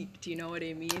leaked? You know what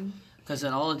I mean? Because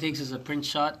all it takes is a print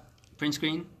screen,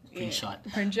 print Yeah. shot,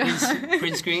 Print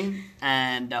print screen,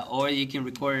 and or you can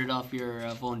record it off your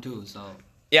phone too. So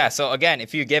Yeah, so again,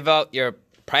 if you give out your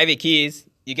private keys,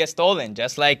 you get stolen.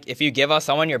 Just like if you give out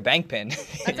someone your bank pin,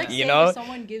 That's like you saying know? if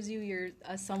someone gives you your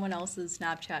someone else's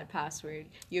Snapchat password,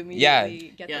 you Yeah. immediately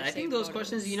get yeah, their I think same those photos.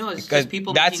 questions, it's 'Cause just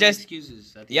people that's making just-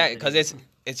 excuses. at the Yeah, end of the because day.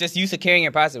 it's just you securing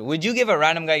your password. Would you give a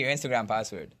random guy your Instagram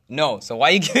password? No. So why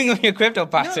are you giving him your crypto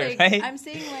password, no, like, right? I'm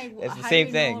saying like It's the how same do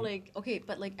you thing. know, like, okay,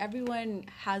 but like everyone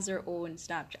has their own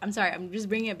Snapchat. I'm sorry, I'm just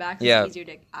bringing it back. 'Cause Yeah. It's easier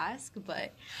to ask,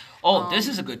 but This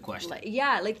is a good question. like,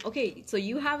 yeah, like okay, so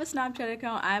you have a Snapchat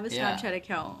account, I have a Yeah. Snapchat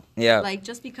account. Yeah. Like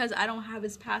just because I don't have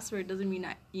his password doesn't mean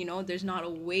that there's not a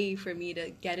way for me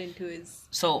to get into his.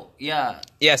 So yeah,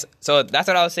 Yes. So that's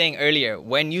what I was saying earlier.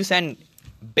 When you send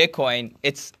Bitcoin,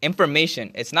 it's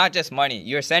information. It's not just money.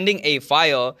 You're sending a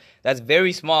file that's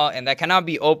very small and that cannot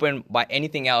be opened by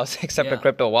anything else except a Yeah.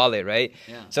 crypto wallet, right?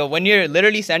 Yeah. So when you're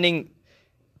literally sending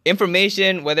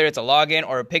information, whether it's a login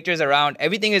or pictures around,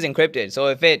 everything is encrypted. So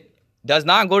if it does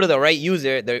not go to the right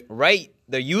user,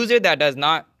 the user that is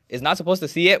not supposed to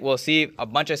see it will see a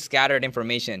bunch of scattered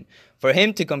information. For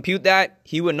him to compute that,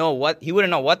 he wouldn't know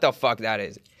what the fuck that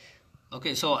is.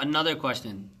 okay. So another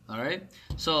question. All right.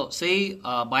 So say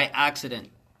by accident,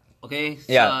 Okay.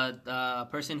 Yeah. A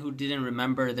person who didn't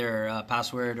remember their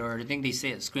password, or I think they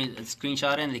say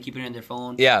screenshot it and they keep it in their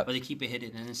phone. Yeah. Or they keep it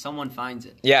hidden, and then someone finds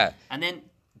it. Yeah. And then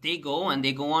they go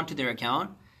onto their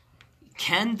account.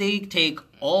 Can they take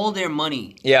all their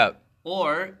money? Yeah.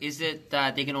 Or is it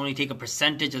that they can only take a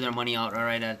percentage of their money out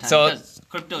right at a time? So- because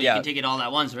crypto, yeah. you can take it all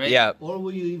at once, right? Yeah. Or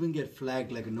will you even get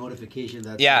flagged like a notification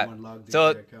that Yeah. someone logged into So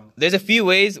your account? there's a few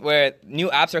ways where new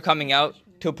apps are coming out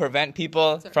to prevent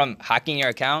people from hacking your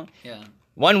account. Yeah.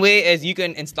 One way is you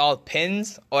can install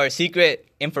pins or secret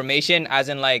information, as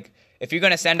in like if you're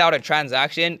going to send out a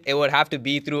transaction, it would have to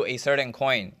be through a certain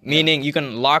coin, meaning you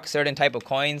can lock certain type of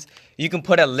coins. You can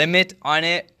put a limit on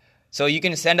it. So you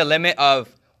can send a limit of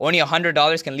only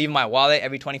 $100 can leave my wallet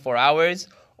every 24 hours.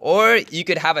 Or you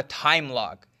could have a time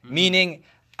lock, meaning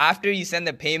after you send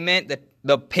the payment,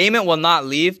 the payment will not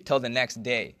leave till the next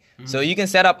day. So you can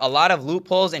set up a lot of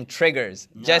loopholes and triggers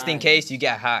just in Nice. case you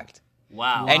get hacked.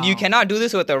 Wow. And you cannot do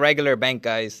this with a regular bank,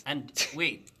 guys. And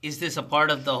wait, is this a part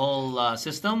of the whole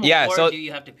system? Yeah, Or so- do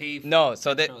you have to pay? No,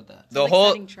 so extra with that? the like whole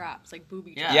setting traps, like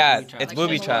booby traps. Yeah, booby it's traps.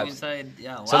 booby Like traps. Inside,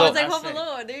 yeah. Wow, So Oh, the- it's like that's Home sick.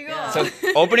 Alone. There you go. Yeah. so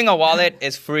opening a wallet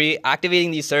is free.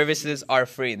 Activating these services are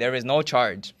free. There is no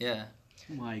charge. Yeah.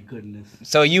 My goodness.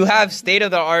 So you have state of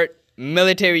the art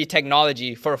military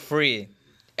technology for free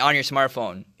on your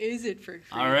smartphone. Is it for free?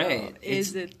 All right. though?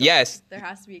 Is it? Yes. There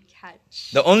has to be a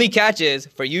catch. The only catch is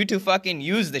for you to fucking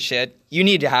use the shit, you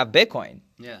need to have Bitcoin.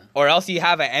 Yeah. Or else you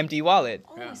have an empty wallet.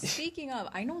 Oh, Yeah. speaking of,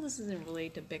 I know this isn't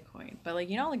related to Bitcoin, but like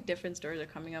like different stores are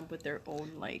coming up with their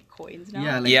own like coins now.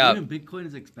 Yeah, like Yeah. even Bitcoin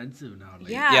is expensive now. Like,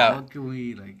 Yeah. Yeah. How can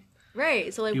we like?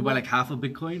 Right. So like, You buy what- like half a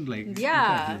Bitcoin? Like you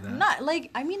yeah, can't do that. not like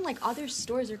I mean like other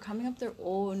stores are coming up their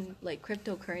own like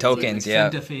cryptocurrency Tokens, Like yeah.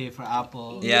 Santa Fe for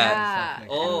Apple. Yeah. Yeah, Stuff like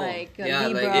Oh, and like yeah,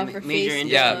 Libra like in for major Facebook,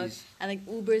 industries. and like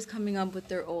Uber's coming up with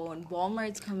their own,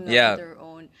 Walmart's coming up Yeah. with their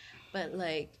own. But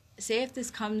like, say if this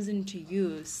comes into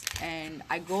use, and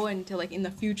I go into like in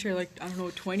the future, like I don't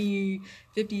know,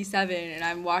 2057, and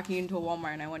I'm walking into a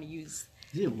Walmart and I want to use.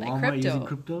 Is it Like Walmart crypto. using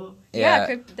crypto?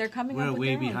 Yeah. They're coming We're up with way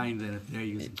their own. behind then if they're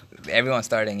using crypto. Everyone's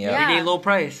starting, yeah. Yeah. Everyday low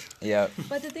price. Yeah.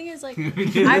 But the thing is, like,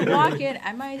 I walk in.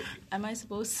 Am I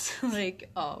supposed to like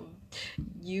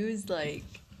use like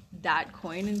that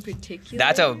coin in particular?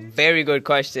 That's a very good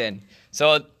question.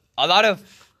 So a lot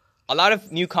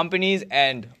of new companies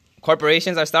and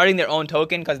corporations are starting their own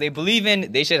token because they believe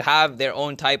they should have their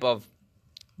own type of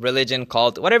religion,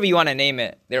 cult, whatever you want to name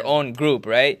it, their own group,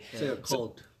 right? It's like a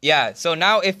cult. Yeah. So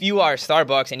now if you are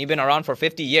Starbucks and you've been around for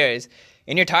 50 years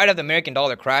and you're tired of the American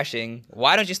dollar crashing,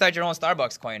 why don't you start your own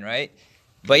Starbucks coin, right?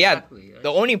 But yeah, Exactly, right.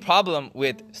 the only problem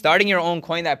with starting your own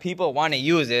coin that people want to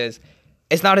use is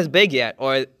it's not as big yet.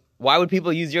 Or why would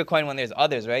people use your coin when there's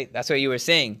others, right? That's what you were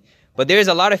saying. But there's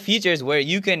a lot of features where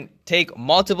you can take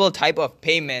multiple type of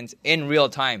payments in real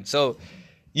time. So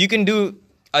you can do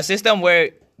a system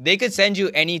where they could send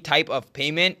you any type of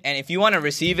payment, and if you want to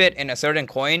receive it in a certain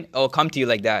coin, it'll come to you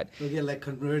like that. They'll get like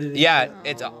converted. Yeah,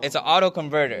 into- it's an auto You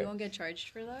converter. don't get charged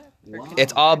for that. Wow.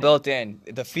 It's all built in.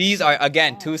 The fees are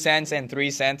again 2 cents and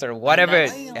 3 cents or whatever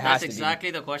That's, it that's has to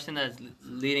exactly the question that's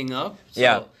leading up. So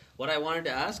Yeah. What I wanted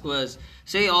to ask was,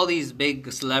 say all these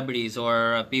big celebrities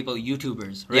or people,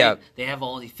 YouTubers, right? Yeah. They have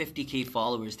all these 50K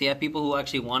followers. They have people who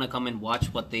actually want to come and watch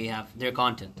what they have, their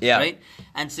content, Yeah. right?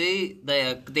 And say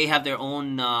they have their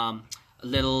own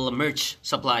little merch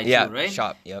supply Yeah, too, right?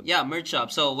 shop, yep. Yeah, merch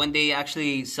shop. So when they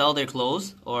actually sell their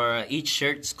clothes, or each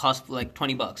shirt costs like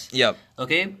 $20. be. Yep.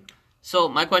 Okay, so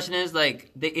my question is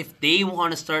like, if they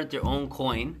want to start their own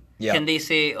coin, Yeah. can they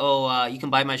say, "Oh, you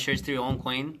can buy my shirts through your own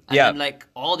coin"? And Yeah. then, like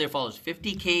all their followers,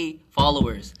 50K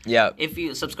followers. Yeah. If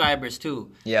you subscribers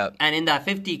too. Yeah. And in that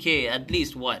 50K, at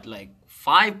least what, like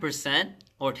 5%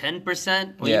 or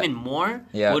 10% or Yeah. even more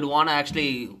Yeah. would want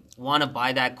to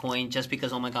buy that coin just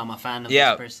because, oh my god, I'm a fan of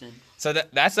Yeah. this person. So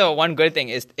that's the one good thing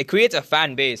is it creates a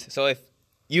fan base. So if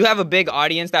you have a big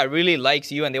audience that really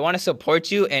likes you and they want to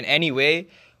support you in any way,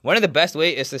 one of the best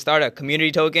way is to start a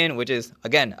community token, which is,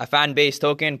 again, a fan-based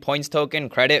token, points token,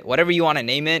 credit, whatever you want to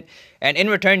name it. And in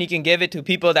return, you can give it to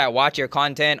people that watch your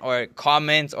content or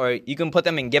comments, or you can put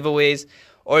them in giveaways,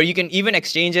 or you can even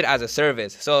exchange it as a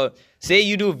service. So say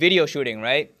you do video shooting,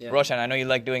 right? Yeah. Roshan, I know you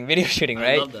like doing video shooting, I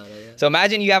right? love that, yeah. So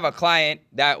imagine you have a client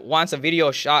that wants a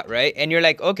video shot, right? And you're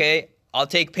like, okay, I'll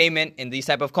take payment in these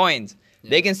type of coins.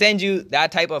 They can send you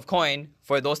that type of coin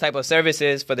for those type of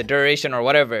services for the duration or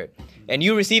whatever. And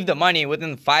you receive the money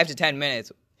within 5 to 10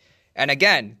 minutes. And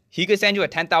again, he could send you a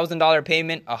 $10,000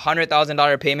 payment, a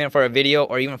 $100,000 payment for a video,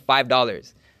 or even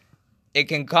 $5. it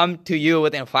can come to you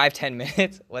within 5-10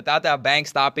 minutes without that bank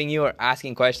stopping you or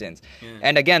asking questions. Yeah.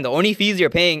 And again, the only fees you're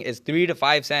paying is 3 to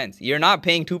 5 cents. You're not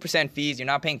paying 2% fees. You're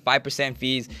not paying 5%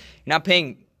 fees. You're not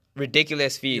paying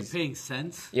ridiculous You're fees. paying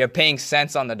cents. You're paying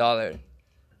cents on the dollar.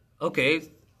 Okay,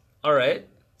 all right,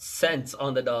 cents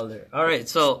on the dollar. All right,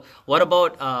 so what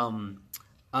about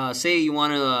say you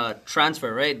want to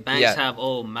transfer, right? Banks Yeah. have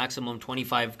maximum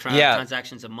 25 Yeah.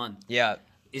 transactions a month. Yeah.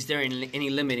 Is there any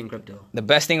limit in crypto? The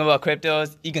best thing about crypto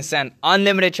is you can send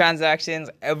unlimited transactions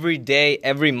every day,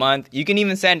 every month. You can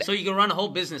even send... So you can run a whole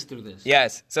business through this.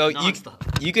 Yes. So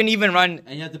Nonstop. you can even run...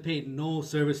 And you have to pay no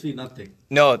service fee, nothing.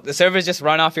 No, the servers just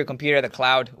run off your computer, the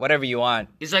cloud, whatever you want.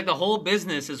 It's like the whole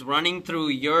business is running through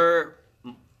your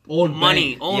Own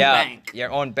money, bank. own Yeah, bank.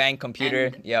 your own bank computer.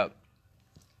 And- Yep.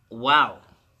 Wow.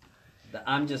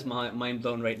 I'm just mind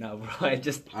blown right now, bro. I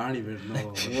don't even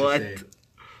know What? to say.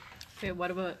 Wait,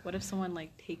 what if someone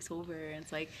like takes over and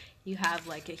it's like you have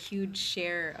like a huge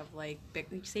share of like big,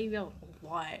 say you have a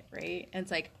lot, right? And it's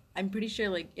like I'm pretty sure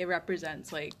like it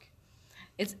represents like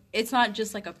it's not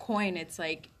just like a coin, it's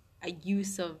like a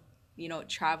use of, you know,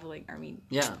 traveling. I mean,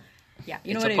 Yeah. yeah,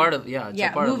 you know It's what a I part mean? of it's Yeah,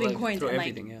 a part moving of life coins through and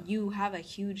everything. like Yeah. you have a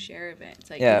huge share of it.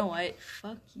 It's like, Yeah. you know what?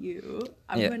 Fuck you.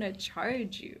 I'm Yeah. gonna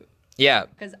charge you Yeah.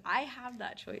 because I have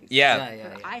that choice. Yeah.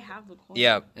 Yeah. I have the coin.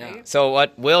 Yeah. Right? So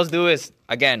what whales do is,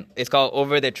 again, it's called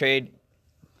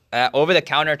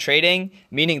over-the-counter trading,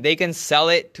 meaning they can sell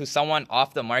it to someone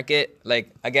off the market.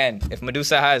 Like, again, if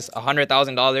Medusa has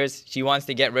 $100,000 she wants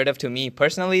to get rid of to me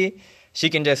personally, she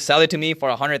can just sell it to me for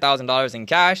 $100,000 in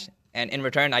cash, and in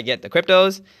return, I get the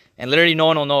cryptos, and literally no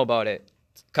one will know about it.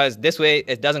 Because this way,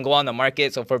 it doesn't go on the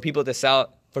market, so for people to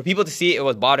see it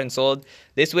was bought and sold,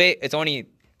 this way, it's only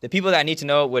the people that need to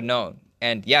know would know.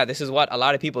 And yeah, this is what a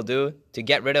lot of people do to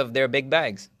get rid of their big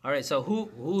bags. All right. So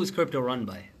who is crypto run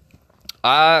by?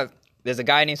 There's a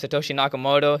guy named Satoshi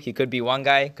Nakamoto. He could be one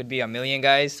guy, could be a million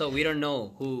guys. So we don't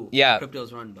know who Yeah. crypto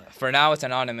is run by. For now, it's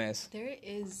anonymous. There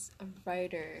is a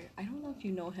writer. I don't know if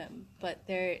you know him, but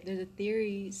there's a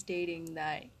theory stating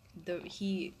that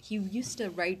he used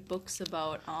to write books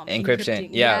about Encryption, encrypting.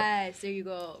 yeah. Yes, there you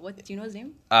go. What do you know his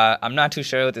name? I'm not too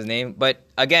sure with his name, but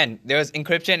again, there was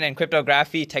encryption and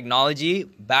cryptography technology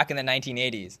back in the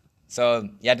 1980s. So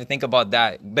you have to think about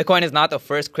that. Bitcoin is not the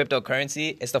first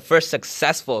cryptocurrency. It's the first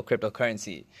successful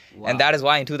cryptocurrency. Wow. And that is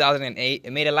why in 2008,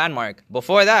 it made a landmark.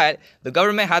 Before that, the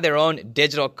government had their own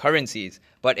digital currencies,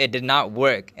 but it did not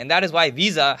work. And that is why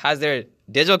Visa has their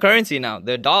digital currency now,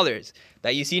 their dollars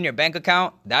that you see in your bank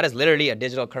account. That is literally a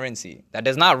digital currency that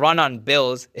does not run on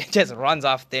bills. It just runs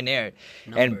off thin air.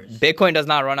 Numbers. And Bitcoin does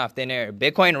not run off thin air.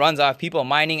 Bitcoin runs off people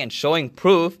mining and showing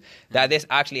proof that this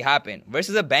actually happened.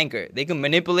 Versus a banker, they can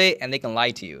manipulate and they can lie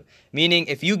to you. Meaning,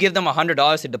 if you give them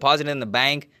 $100 to deposit in the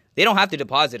bank, they don't have to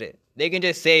deposit it. They can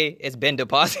just say it's been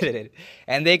deposited,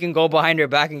 and they can go behind your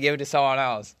back and give it to someone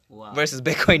else. Wow. Versus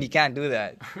Bitcoin, you can't do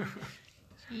that.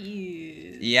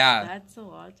 Jeez. Yeah. That's a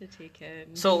lot to take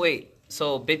in. So wait.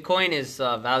 So Bitcoin is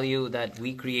value that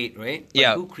we create, right? But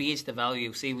Yeah. Who creates the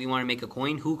value? Say we want to make a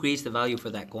coin. Who creates the value for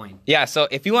that coin? Yeah, so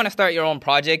if you want to start your own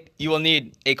project, you will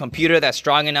need a computer that's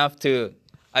strong enough to,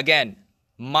 again,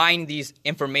 mine these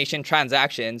information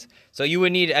transactions. So you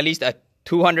would need at least a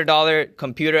 $200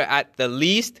 computer at the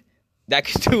least that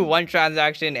can do one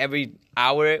transaction every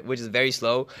hour, which is very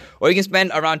slow. Or you can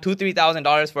spend around $2,000 to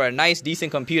 $3,000 for a nice,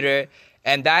 decent computer,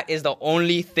 and that is the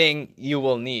only thing you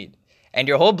will need. And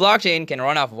your whole blockchain can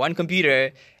run off one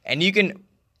computer, and you can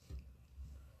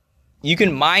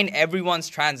mine everyone's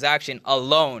transaction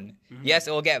alone. Mm-hmm. Yes,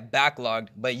 it will get backlogged,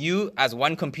 but you, as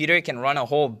one computer, can run a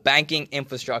whole banking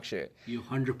infrastructure. You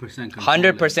 100% control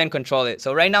 100% control it.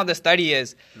 So right now the study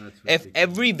is, That's if ridiculous.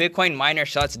 every Bitcoin miner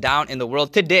shuts down in the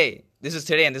world today, this is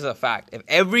today and this is a fact, if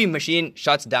every machine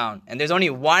shuts down and there's only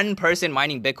one person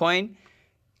mining Bitcoin,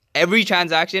 every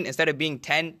transaction, instead of being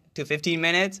 10 to 15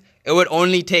 minutes, it would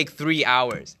only take 3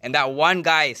 hours. And that one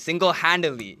guy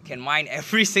single-handedly can mine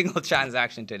every single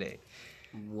transaction today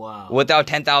Wow. without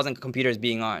 10,000 computers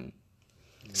being on.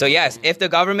 So yes, if the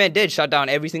government did shut down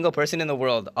every single person in the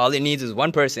world, all it needs is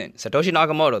one person, Satoshi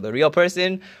Nakamoto, the real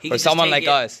person, He or can just someone take like it-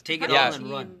 us. take it Yeah. all and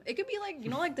run. It could be like, you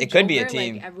know, like the It Joker, could be a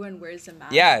team. like everyone wears a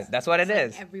mask. Yeah, that's what it It's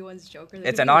is. like everyone's Joker. It's It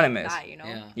could be anonymous. Like that, you know?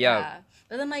 Yeah. Yeah.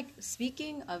 But then, like,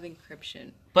 speaking of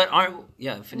encryption. But aren't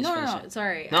finish No, it.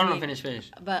 sorry. No, I no, mean, finish.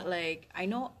 But, like,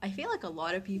 I feel like a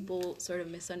lot of people sort of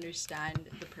misunderstand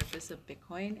the purpose of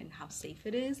Bitcoin and how safe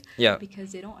it is. Yeah.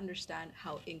 Because they don't understand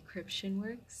how encryption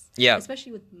works. Yeah.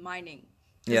 Especially with mining.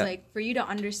 Because, Yeah. like, for you to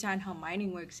understand how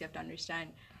mining works, you have to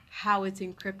understand how it's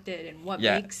encrypted and what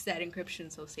Yeah. makes that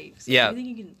encryption so safe. So Yeah. do you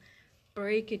think you can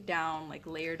break it down like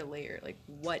layer to layer. Like,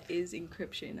 what is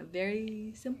encryption? A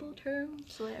very simple term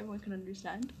so that everyone can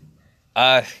understand.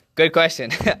 Good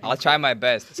question. I'll try my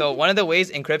best. So one of the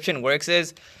ways encryption works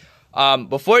is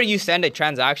before you send a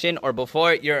transaction or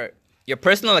before your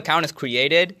personal account is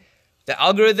created, the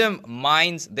algorithm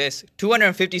mines this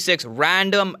 256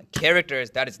 random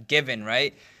characters that is given,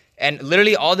 right? And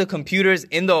literally all the computers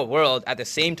in the world at the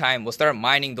same time will start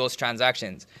mining those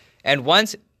transactions. And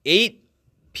once 8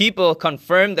 people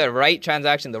confirm the right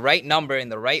transaction, the right number in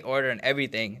the right order and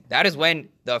everything, that is when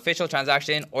the official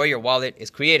transaction or your wallet is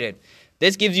created.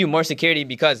 This gives you more security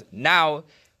because now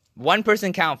one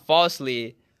person can't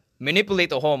falsely manipulate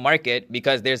the whole market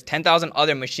because there's 10,000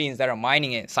 other machines that are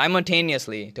mining it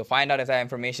simultaneously to find out if that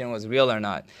information was real or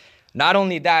not. Not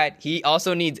only that, he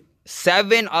also needs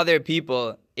 7 other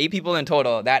people, 8 people in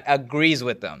total, that agrees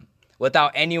with them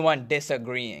without anyone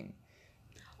disagreeing.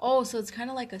 Oh, so it's kind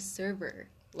of like a server.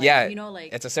 Like, Yeah, you know,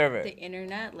 like it's a server. the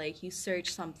internet, like you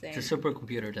search something. It's a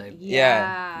supercomputer type.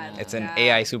 Yeah. It's an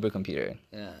yeah. AI supercomputer.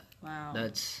 Yeah. Wow.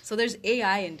 That's So there's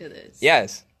AI into this.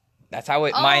 Yes, that's how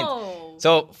it mines. Oh.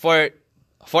 So for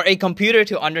a computer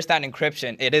to understand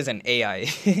encryption, it is an AI.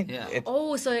 Yeah.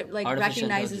 Oh, so it like Artificial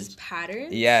recognizes intelligence.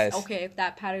 patterns? Yes. Okay, if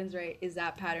that pattern's right, is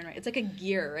that pattern right? It's like a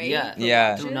gear, right? yeah. For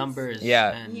Yeah. Through watches? numbers.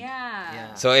 Yeah. And,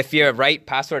 Yeah. So if your right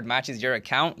password matches your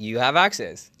account, you have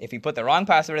access. If you put the wrong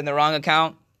password in the wrong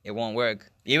account, it won't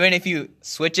work. Even if you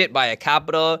switch it by a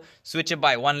capital, switch it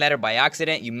by one letter by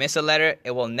accident, you miss a letter, it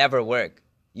will never work.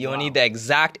 You'll Wow. need the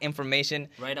exact information,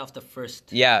 Right off the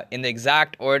first. yeah, in the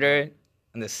exact order,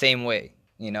 in the same way,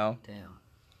 you know? Damn.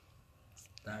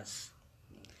 That's.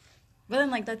 But then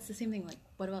like that's the same thing. Like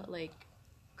what about like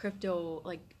crypto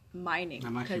like mining?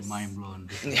 I'm actually 'Cause- mind blown.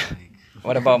 This is like,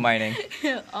 What about mining?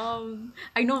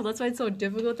 I know that's why it's so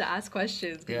difficult to ask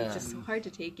questions. 'Cause Yeah. It's just so hard to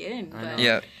take in. I But know.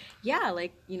 Yeah. yeah,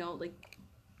 like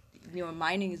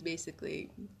mining is basically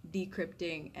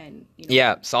decrypting and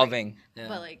Yeah, solving. Yeah.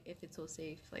 But like if it's so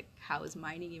safe, like how is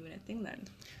mining even a thing then?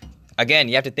 Again,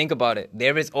 you have to think about it.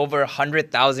 There is over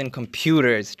 100,000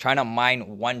 computers trying to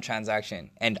mine one transaction,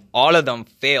 and all of them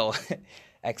fail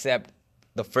except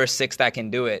the first 6 that can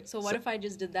do it. So what if I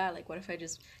just did that? Like what if I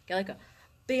just get like a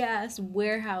big ass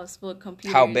warehouse full of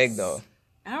computers? How big though?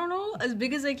 I don't know, as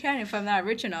big as I can if I'm not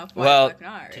rich enough. Why Well, the fuck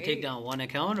not, right? To take down one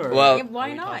account or. Well- Yeah, why are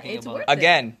we not? talking It's about- worth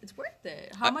Again. it. It's worth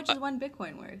it. How much is one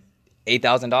Bitcoin worth?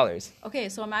 $8,000. Okay,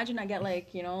 so imagine I get like,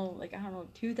 like, I don't know,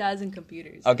 2,000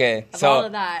 computers. Okay, Of so all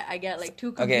of that, I get like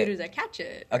 2 computers that catch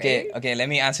it. Okay, right? okay, let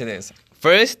me answer this.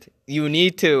 First, you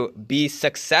need to be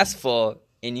successful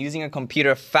in using a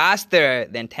computer faster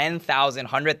than 10,000,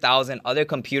 100,000 other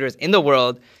computers in the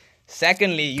world.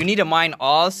 Secondly, you need to mine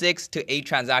all 6 to 8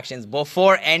 transactions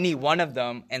before any one of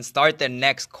them and start the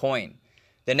next coin,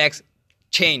 the next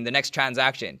chain, the next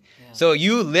transaction. So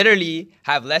you literally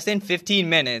have less than 15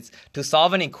 minutes to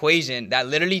solve an equation that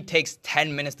literally takes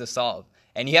 10 minutes to solve.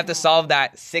 And you have to solve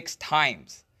that 6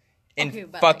 times in Okay,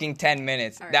 but, fucking 10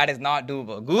 minutes. All right. That is not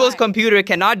doable. Google's Fine. computer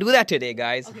cannot do that today,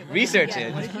 guys. Okay, what Research if you it.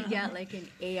 get- What if you get like an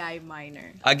AI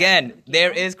miner? Again,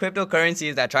 there is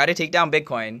cryptocurrencies that try to take down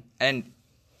Bitcoin, and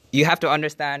you have to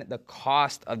understand the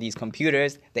cost of these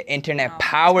computers, the internet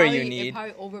power you It need.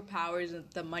 probably overpowers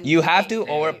the money. You have make, to right?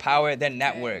 overpower the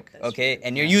network, that's okay? true.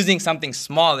 And you're using something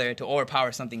smaller to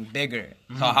overpower something bigger.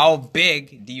 So how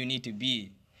big do you need to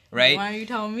be, right? Why are you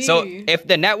telling me? So if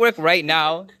the network right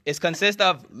now is consists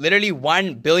of literally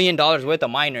 $1 billion worth of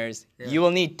miners, you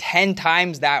will need 10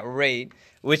 times that rate,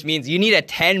 which means you need a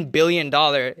 $10 billion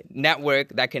network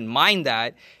that can mine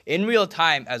that in real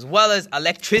time, as well as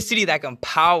electricity that can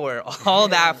power all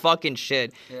that fucking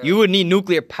shit. You would need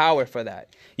nuclear power for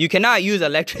that. You cannot use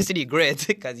electricity grids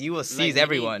because you will Like, seize you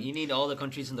everyone. Need all the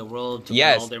countries in the world to put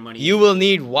Yes, all their money. you will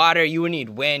need water, you will need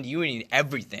wind, you will need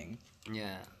everything.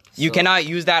 Yeah. You So- cannot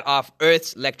use that off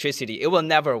Earth's electrity. It will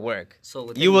never work. So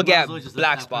with You will might get as well just let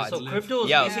black that spots. person So live. crypto is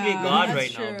Yeah. basically Yeah, God that's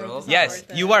right true. now, bro. It's not Yes, worth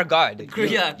it. you are God. Yeah, You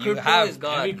crypto have is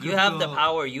God. every You have the crypto-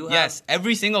 power. You have Yes,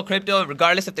 every single crypto,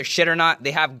 regardless if they're shit or not,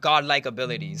 they have godlike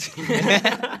abilities.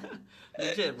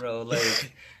 legit, bro.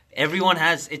 Like everyone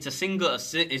has. It's a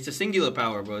singular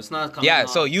power, bro. It's not. Coming Yeah, off.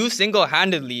 so you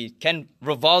single-handedly can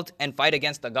revolt and fight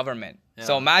against the government.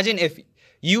 So Yeah. imagine if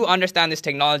you understand this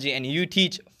technology and you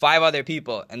teach 5 other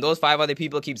people, and those 5 other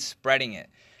people keep spreading it.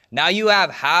 Now you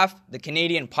have half the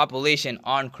Canadian population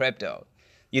on crypto.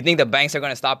 You think the banks are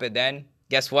going to stop it then?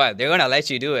 Guess what? They're going to let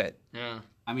you do it. Yeah.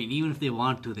 I mean, even if they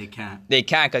want to, they can't. They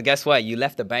can't, because guess what? You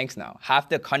left the banks now. Half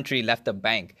the country left the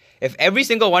bank. If every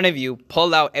single one of you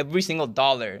pull out every single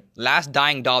dollar, last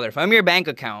dying dollar from your bank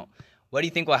account, what do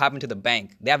you think will happen to the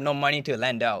bank? They have no money to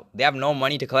lend out. They have no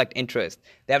money to collect interest.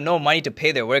 They have no money to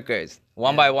pay their workers.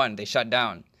 One by one, they shut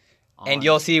down. And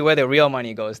you'll see where the real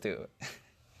money goes to.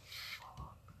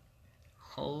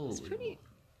 Holy. It's pretty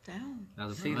down. That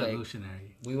was See, like,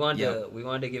 revolutionary. We wanted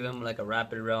Yeah. to give him like a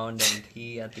rapid round,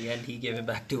 and at the end he gave it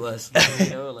back to us. You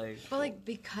know, like. But like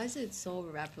because it's so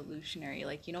revolutionary,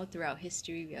 like throughout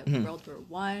history we have Mhm. World War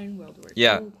One, World War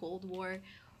Yeah. Two, Cold War.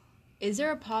 Is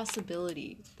there a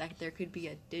possibility that there could be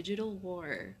a digital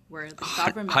war where the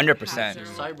government 100%. has their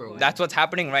own Cyber war. coin? That's what's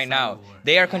happening right now. Cyber war.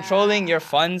 They are controlling your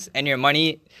funds and your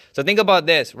money. So think about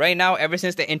this. Right now, ever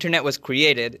since the internet was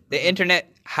created, the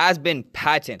internet has been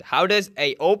patented. How does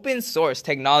a open source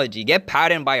technology get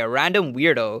patented by a random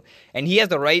weirdo, and he has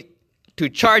the right to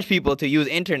charge people to use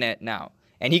internet now?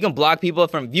 And he can block people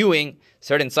from viewing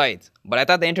certain sites. But I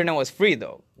thought the internet was free,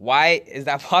 though. Why is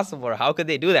that possible? How could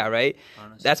they do that, right?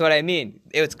 Honestly. That's what I mean.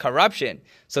 It's corruption.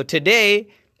 So today,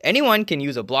 anyone can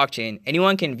use a blockchain.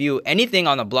 Anyone can view anything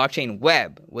on the blockchain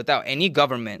web without any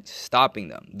government stopping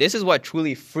them. This is what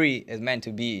truly free is meant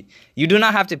to be. You do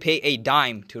not have to pay a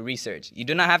dime to research. You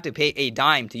do not have to pay a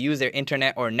dime to use their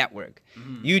internet or network.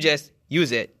 You just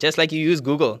use it, just like you use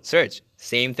Google search.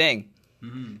 Same thing.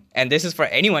 And this is for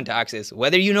anyone to access,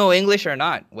 whether you know English or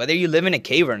not, whether you live in a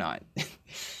cave or not.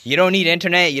 You don't need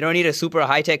internet. You don't need a super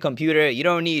high-tech computer. You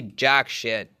don't need jack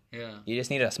shit. Yeah, You just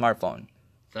need a smartphone.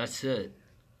 that's it.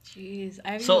 Jeez,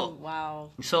 I mean, So- wow.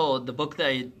 So the book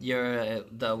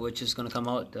that which is gonna come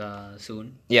out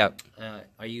soon. Yeah.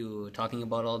 Are you talking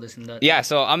about all this in that? Yeah,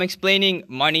 so I'm explaining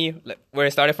money, where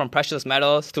it started from precious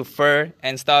metals to fur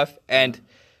and stuff, and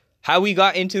how we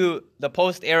got into the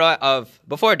post era of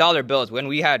before dollar bills, when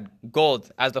we had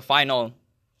gold as the final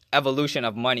evolution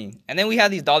of money. And then we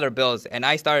had these dollar bills, and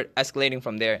I start escalating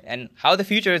from there, and how the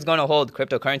future is going to hold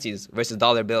cryptocurrencies versus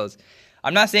dollar bills.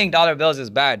 I'm not saying dollar bills is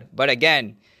bad, but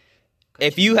again,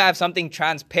 if you have something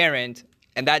transparent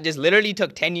and that just literally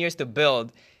took 10 years to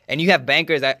build, and you have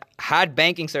bankers that had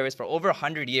banking service for over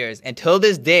 100 years, until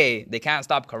this day, they can't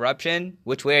stop corruption,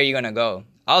 which way are you going to go?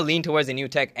 I'll lean towards the new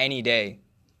tech any day.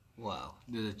 Wow.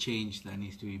 There's a change that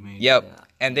needs to be made. Yep. Yeah.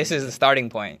 And this is the starting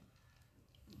point.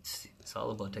 It's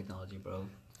all about technology, bro.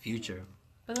 Future.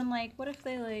 But then, like, what if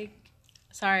they like?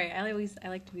 Sorry, I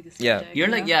like to be the subject. Yeah. You're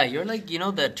you like know? you're like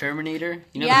the Terminator.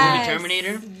 You know Yes, the movie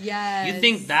Terminator. Yes. You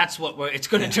think that's what it's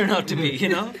gonna turn out to be, you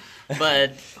know?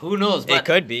 But who knows? But It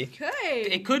could be.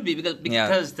 It could be because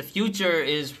Yeah. the future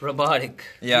is robotic.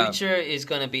 Yeah. Future is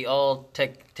gonna be all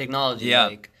technology. Yeah.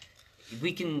 Like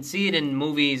we can see it in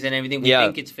movies and everything. We Yeah.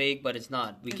 think it's fake, but it's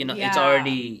not. We can. It's Yeah.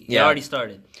 already. It Yeah. already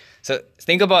started. So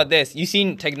think about this. You've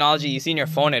seen technology, you've seen your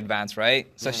phone advance, right?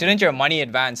 So Yeah. shouldn't your money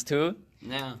advance too?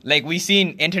 Yeah. Like we've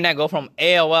seen internet go from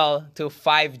AOL to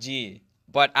 5G,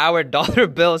 but our dollar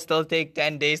bills still take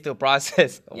 10 days to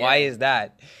process. Why Yeah. is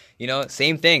that? You know,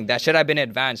 same thing. That should have been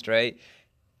advanced, right?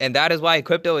 And that is why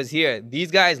crypto is here. These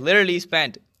guys literally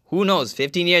spent, who knows,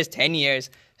 15 years, 10 years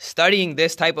studying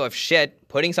this type of shit,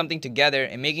 putting something together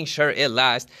and making sure it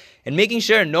lasts and making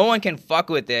sure no one can fuck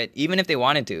with it even if they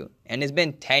wanted to. And it's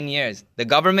been 10 years. The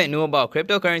government knew about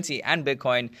cryptocurrency and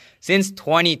Bitcoin since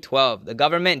 2012. The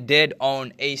government did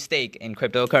own a stake in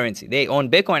cryptocurrency. They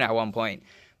owned Bitcoin at one point.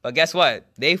 But guess what?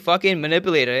 They fucking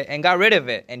manipulated it and got rid of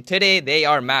it. And today they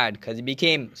are mad because it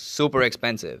became super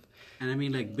expensive. And I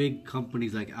mean, like big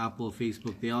companies like Apple,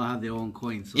 Facebook, they all have their own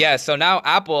coins. So Yeah, so now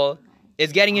Apple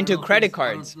is getting I don't into know if credit it's-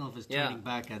 cards. I don't know if it's Yeah. turning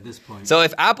back at this point. So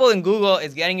if Apple and Google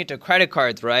is getting into credit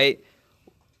cards, right?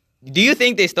 Do you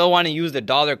think they still want to use the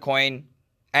dollar coin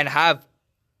and have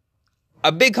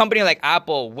a big company like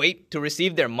Apple wait to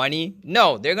receive their money?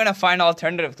 No, they're going to find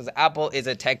alternatives because Apple is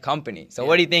a tech company. So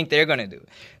what do you think they're going to do?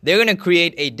 They're going to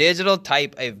create a digital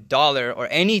type of dollar or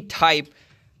any type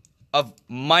of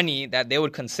money that they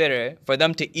would consider for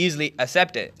them to easily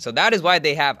accept it. So that is why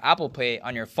they have Apple Pay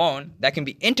on your phone that can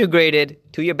be integrated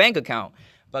to your bank account.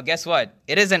 But guess what?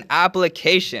 It is an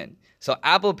application. So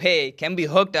Apple Pay can be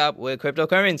hooked up with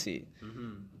cryptocurrency.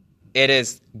 It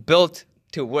is built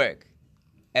to work.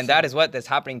 And that is what is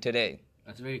happening today.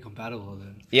 That's very compatible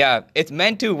then. Yeah, it's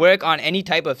meant to work on any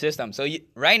type of system. So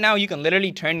right now you can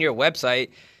literally turn your website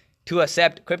to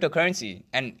accept cryptocurrency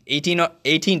and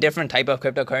 18 different type of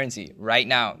cryptocurrency right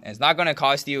now. And it's not going to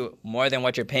cost you more than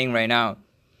what you're paying right now.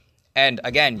 And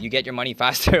again, you get your money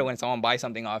faster when someone buys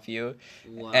something off you.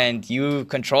 Wow. And you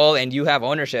control and you have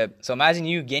ownership. So imagine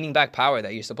you gaining back power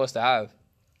that you're supposed to have.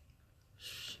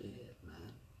 Shit, man.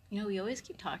 You know, we always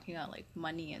keep talking about like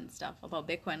money and stuff about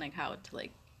Bitcoin, like how to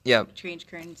like Yeah. change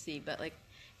currency, but like,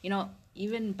 you know,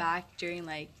 even back during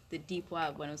like the deep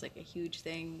web when it was like a huge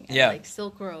thing, and, Yeah. like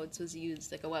Silk Roads was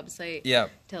used like a website Yeah.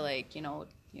 to like, you know,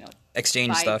 you know,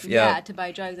 Exchange buy, stuff. Yeah. to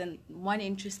buy drugs. And one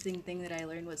interesting thing that I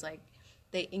learned was like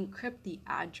they encrypt the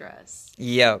address,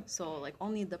 Yep. so like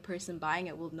only the person buying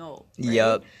it will know. Right?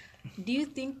 Yep. Do you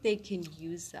think they can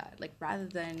use that? Like rather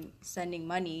than sending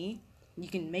money, you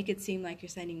can make it seem like you're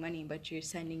sending money, but you're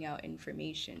sending out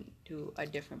information to a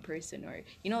different person, or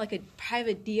you know, like a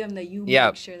private DM that you Yeah.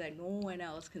 make sure that no one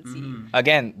else can see.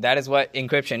 Again, that is what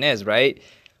encryption is, right?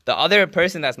 The other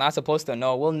person that's not supposed to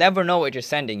know will never know what you're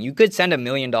sending. You could send $1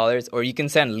 million, or you can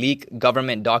send leaked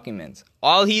government documents.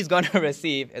 All he's going to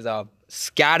receive is a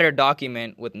scattered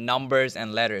document with numbers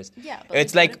and letters. Yeah, but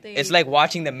it's like, like what if it's they- like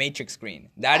watching the Matrix screen.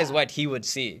 That is Yeah. what he would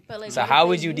see. But, like, so what if how they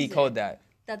would you use decode it? that?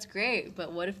 That's great,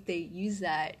 but what if they use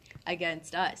that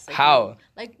against us? Like, How?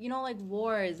 Like, you know, like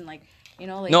wars and like, you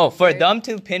know, like No, for they're- them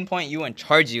to pinpoint you and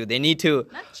charge you, they need to.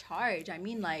 not charge. I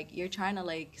mean, like you're trying to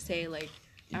like say like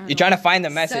I don't You're know, trying to find the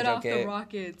message, set off okay? the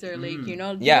rockets or like you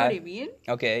know, Yeah. know what I mean?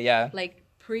 Okay, yeah. Like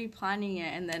pre-planning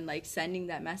it and then like sending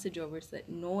that message over so that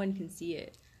no one can see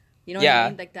it. You know Yeah. what I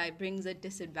mean? Like that brings a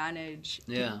disadvantage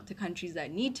Yeah. to countries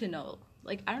that need to know.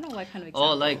 Like I don't know what kind of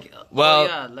Oh, example. like Well-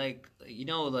 yeah, like you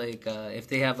know, like if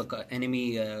they have a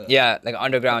enemy. Yeah, like an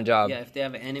underground job. Yeah, if they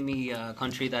have an enemy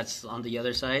country that's on the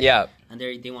other side. Yeah. And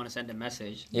they want to send a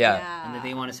message. Yeah. And then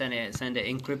they want to send an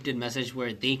encrypted message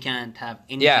where they can't have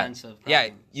any Yeah. sense of. Yeah,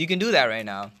 you can do that right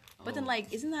now. But then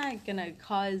like isn't that gonna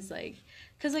cause like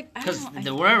because like I Because don't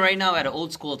know. we're right now at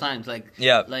old school times, like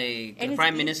Yeah. like And the it's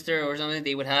prime easy- minister or something,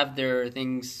 they would have their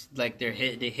things like their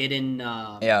the hidden.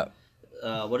 Yeah.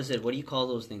 What is it? What do you call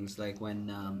those things? Like when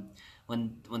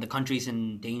the country's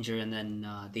in danger and then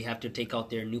they have to take out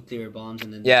their nuclear bombs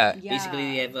and then Yeah. Yeah. basically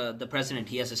they have the president.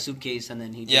 He has a suitcase and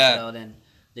then he takes Yeah. it out and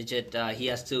legit he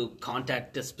has to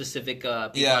contact the specific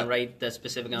people Yeah. and write the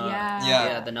specific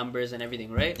Yeah. the numbers and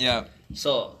everything, right? Yeah.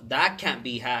 So that can't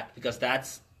be hacked because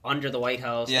that's under the White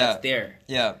House. Yeah. That's there.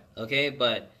 Yeah. Okay,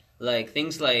 but like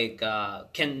things like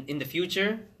can in the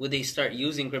future would they start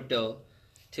using crypto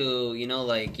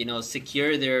to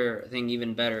secure their thing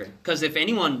even better? Because if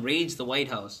anyone raids the White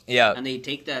House, Yeah. and they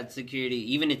take that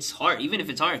security, even if it's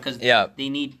hard, because Yeah. they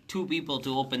need 2 people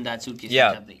to open that suitcase.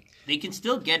 Yeah. They can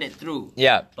still get it through.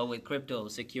 Yeah. But with crypto,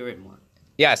 secure it more.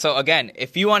 Yeah, so again,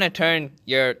 if you want to turn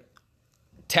your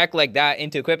tech like that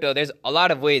into crypto, there's a lot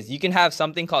of ways. You can have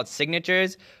something called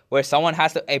signatures where someone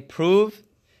has to approve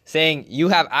saying you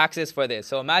have access for this.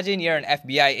 So imagine you're an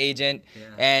FBI agent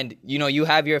and you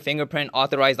have your fingerprint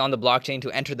authorized on the blockchain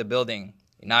to enter the building.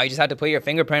 Now you just have to put your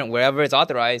fingerprint wherever it's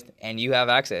authorized and you have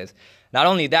access. Not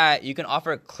only that, you can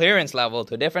offer clearance level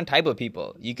to different type of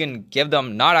people. You can give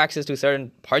them not access to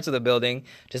certain parts of the building,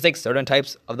 just like certain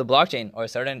types of the blockchain or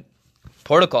certain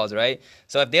protocols, right?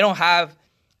 So if they don't have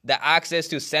the access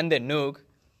to send the nuke,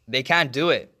 they can't do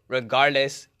it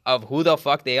regardless of who the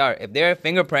fuck they are. If their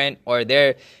fingerprint or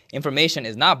their information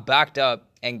is not backed up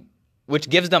and which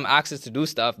gives them access to do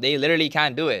stuff, they literally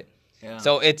can't do it. Yeah.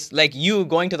 So it's like you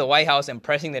going to the White House and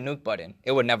pressing the nuke button.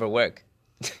 It would never work.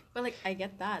 But like I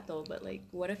get that though, but like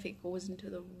what if it goes into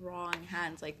the wrong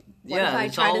hands? Like what if Yeah, I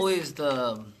it's try always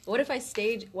what if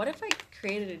I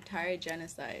created an entire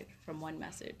genocide from one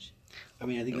message? I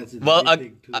mean, I think that's a Well,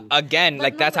 big thing too. again, But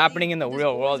like no, that's but happening in the there's real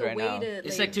always world a right way now.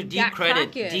 It's like to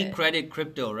crack it. decredit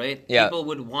crypto, right? Yeah. People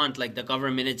would want like the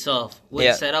government itself would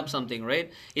Yeah. set up something,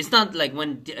 right? It's not like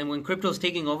when crypto's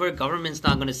taking over, government's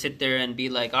not going to sit there and be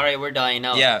like, "All right, we're dying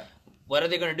out." Yeah. What are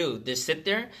they going to do? They sit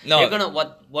there? No. They're going to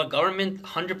what government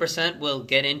 100% will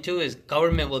get into is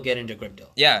government will get into crypto.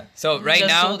 Yeah. So right Just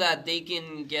now, so that they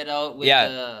can get out with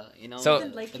Yeah. So-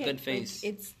 Like, the good face.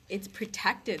 it's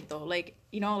protected though. Like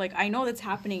like I know that's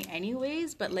happening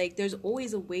anyways, but like there's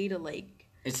always a way to like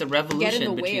It's a revolution get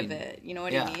in the way between, of it. You know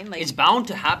what yeah. I mean? Like It's bound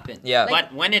to happen. Yeah.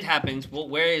 But when it happens,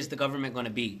 where is the government going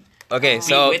to be? okay, Be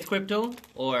so with crypto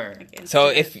or So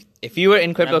instead- if you were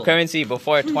in cryptocurrency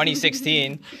before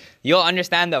 2016, you'll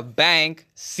understand the bank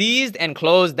seized and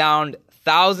closed down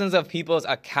thousands of people's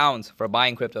accounts for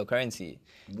buying cryptocurrency.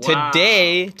 Wow.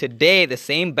 Today, the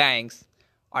same banks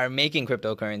are making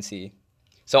cryptocurrency.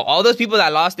 So all those people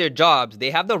that lost their jobs, they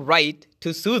have the right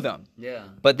to sue them. yeah.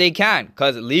 But they can't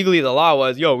because legally the law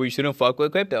was, we shouldn't fuck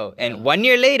with crypto. And 1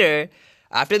 year later,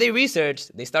 after they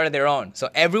researched, they started their own. So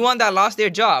everyone that lost their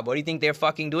job, what do you think they're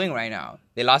fucking doing right now?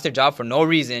 They lost their job for no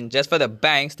reason, just for the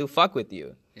banks to fuck with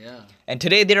you. Yeah. And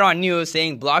today they're on news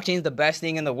saying blockchain is the best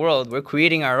thing in the world. We're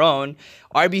creating our own.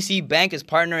 RBC Bank is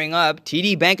partnering up.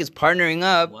 TD Bank is partnering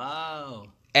up. Wow.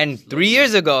 And 3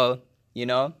 years ago,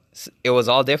 it was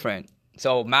all different.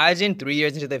 So imagine 3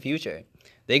 years into the future.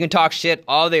 They can talk shit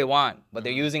all they want, but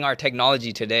they're using our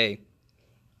technology today.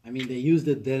 I mean, they used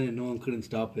it then and no one couldn't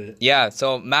stop it. Yeah,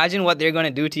 so imagine what they're going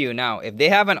to do to you now. If they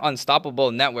have an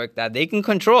unstoppable network that they can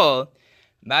control,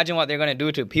 imagine what they're going to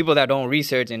do to people that don't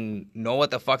research and know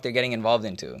what the fuck they're getting involved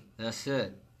into. That's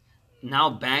it. Now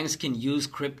banks can use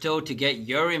crypto to get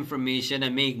your information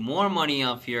and make more money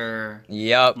off your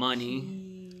Yep. money.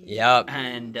 Yep.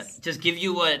 And just give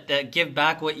you give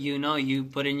back what you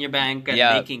put in your bank, and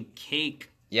Yeah. they can cake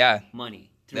Yeah.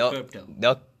 money through crypto.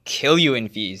 They'll kill you in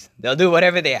fees. They'll do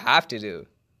whatever they have to do.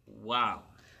 Wow.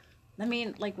 I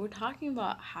mean, like, we're talking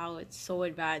about how it's so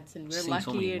advanced and we're Seeing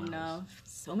so lucky many wows. enough.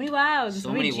 So many wows, So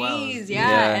so many many wows. G's, Yeah.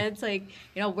 yeah. And it's like,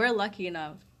 we're lucky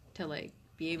enough to, like,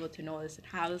 be able to know this and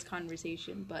have this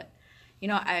conversation. But,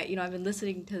 I've been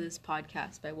listening to this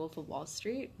podcast by Wolf of Wall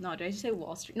Street. No, did I just say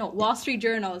Wall Street? No, Wall Street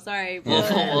Journal, sorry. Wolf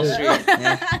of Wall Street.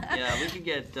 Yeah, we can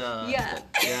get. Yeah.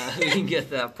 Yeah, we can get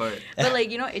that part. But, like,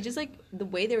 it's just, like, the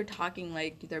way they were talking,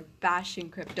 like, they're bashing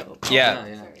crypto. Yeah.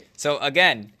 Yeah. Sorry. So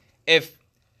again, if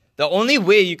the only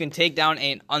way you can take down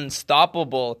an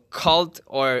unstoppable cult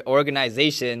or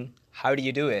organization, how do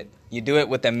you do it? You do it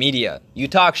with the media. You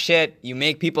talk shit, you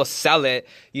make people sell it,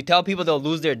 you tell people they'll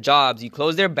lose their jobs, you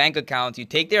close their bank accounts, you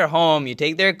take their home, you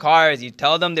take their cars, you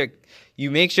tell them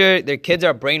you make sure their kids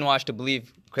are brainwashed to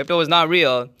believe crypto is not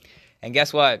real. And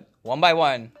guess what? One by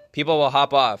one, people will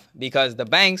hop off because the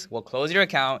banks will close your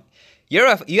account.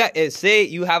 Say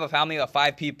you have a family of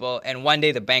 5 people and one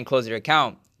day the bank closes your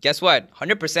account. Guess what?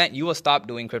 100% you will stop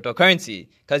doing cryptocurrency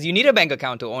because you need a bank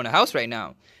account to own a house right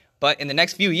now. But in the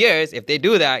next few years, if they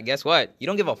do that, guess what? You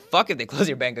don't give a fuck if they close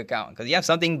your bank account because you have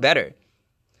something better.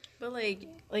 But, like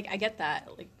I get that.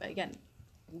 Like, but again,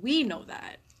 we know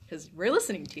that because we're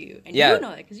listening to you. And Yeah. you know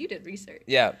that because you did research.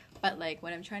 Yeah. But, like,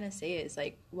 what I'm trying to say is,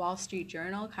 like, Wall Street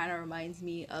Journal kind of reminds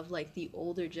me of, like, the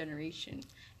older generation.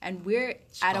 And we're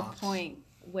at a Stocks. point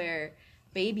where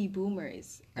baby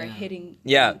boomers are hitting,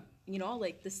 Yeah.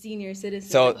 like, the senior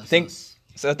citizens.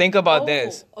 So think about Oh,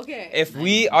 this. Okay. If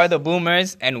we are the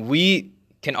boomers and we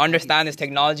can understand this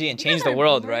technology and change the are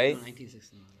world, boomers. right?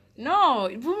 1969. No,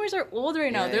 boomers are older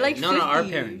right now. Yeah, They're like yeah. 50. No, our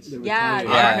parents. They're Yeah, retired.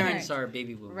 Our Yeah. parents are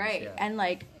baby boomers. Right. Yeah. And,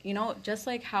 like, just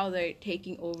like how they're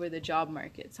taking over the job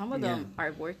market, some of them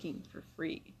are working for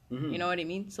free. Mm-hmm. You know what I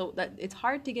mean? So that it's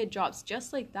hard to get jobs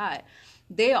just like that.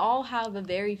 They all have a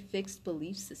very fixed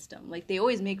belief system. Like, they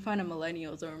always make fun of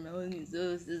millennials or millennials,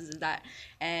 this, that.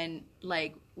 And,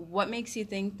 like, what makes you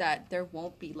think that there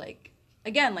won't be, like,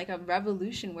 again, like a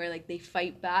revolution where, like, they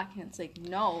fight back and it's like,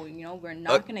 no, we're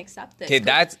not going to accept this. Okay,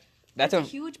 'Cause that's a a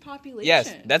huge population.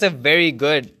 yes, that's a very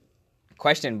good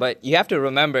question. But you have to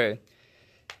remember,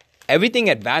 everything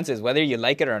advances whether you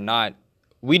like it or not.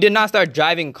 We did not start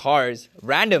driving cars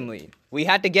randomly. We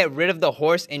had to get rid of the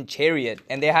horse and chariot,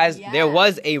 and there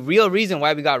was a real reason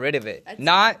why we got rid of it.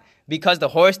 Not because the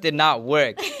horse did not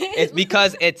work. It's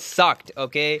because it sucked,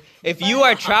 okay? If you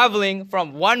are traveling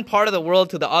from one part of the world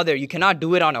to the other, you cannot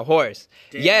do it on a horse.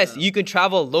 Damn. Yes, you can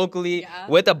travel locally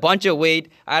with a bunch of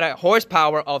weight at a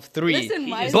horsepower of 3. Listen,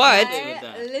 wise But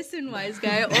guy. Listen, wise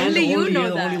guy. And Only you know you're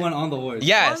the that. only one on the horse.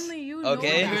 yes, Only you know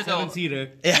okay? that. You're the-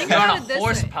 7-seater. Think You're on about a it this way.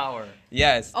 horsepower.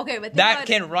 Yes. Okay, but think that about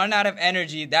can run out of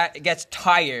energy. That gets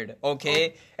tired.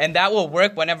 Okay, and that will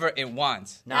work whenever it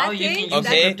wants. Now That you can thing- use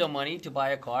Okay. crypto money to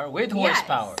buy a car with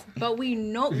horsepower. Yes, but we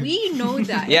know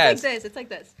that. Yes. It's like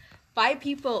this. 5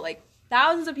 people, like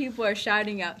thousands of people are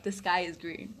shouting out the sky is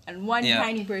green. And one Yeah.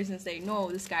 tiny person saying, no,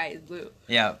 the sky is blue.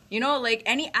 Yeah. Like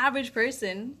any average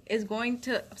person is going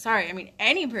to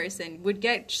any person would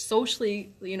get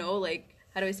socially, like,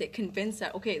 how do I say, convinced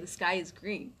that, okay, the sky is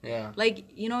green. Yeah. Like,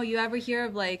 you ever hear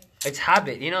of, like, It's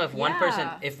habit.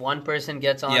 If one person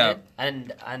gets on Yeah. it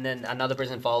and then another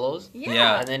person follows,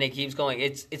 Yeah. and then it keeps going.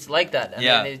 It's like that. And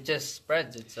Yeah. then it just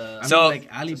spreads. It's I So- mean,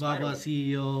 like Alibaba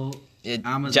CEO,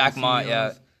 Amazon Jack Ma, CEOs,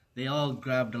 yeah. they all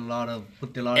put a lot of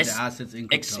their assets in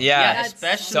crypto. Yeah. That's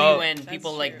especially so- when That's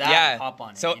people true. like that Yeah. hop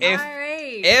on it. So you know? if-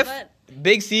 alright, If but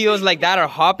big CEOs like that are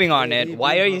hopping on it, They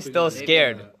why do are you hopping still on it. They do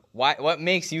scared? that. Why? What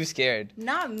makes you scared?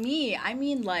 not me. I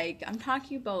mean, like, I'm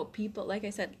talking about people, like I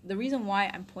said, the reason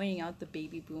why I'm pointing out the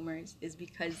baby boomers is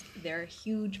because they're a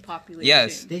huge population.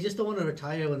 Yes. They just don't want to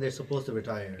retire when they're supposed to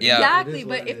retire. Yeah. Exactly, It is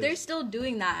what but it if they're is. still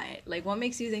doing that, like, what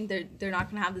makes you think they're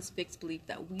not gonna have this fixed belief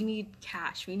that we need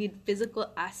cash, we need physical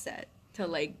asset to,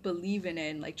 like, believe in it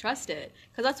and, like, trust it?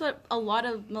 Because that's what a lot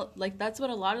of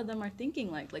them are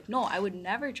thinking. Like, no, I would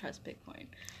never trust Bitcoin.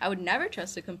 I would never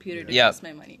trust a computer to Yeah. trust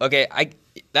my money. Okay,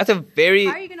 that's a very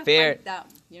How are you gonna fair, fight them?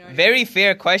 You know what I mean? very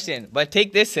fair question. But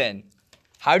take this in: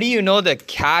 how do you know the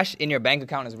cash in your bank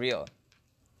account is real?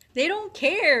 They don't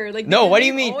care. Like, No, what do they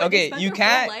you mean? always Okay, spend you their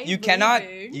whole can't, life you cannot,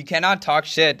 believing. you cannot talk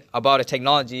shit about a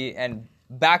technology and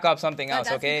back up something else,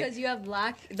 That's okay? because you have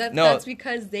No. That's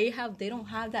because they don't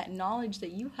have that knowledge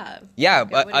that you have. Yeah, Okay,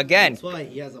 but what is- again, That's why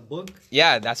he has a book.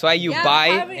 yeah, that's why you Yeah, buy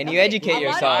having- and you okay, educate a lot of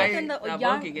yourself. people in That the,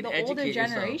 book, you can the older educate yourself.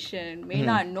 generation may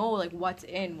not know like what's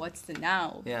in, what's the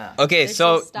now. Yeah. Okay, This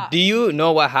so is stuff. do you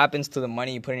know what happens to the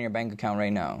money you put in your bank account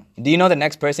right now? Do you know the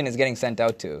next person is getting sent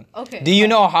out to? Okay, Do you but-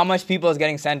 know how much people is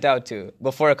getting sent out to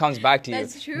before it comes back to you?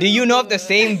 That's true. Do you know if the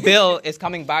same bill is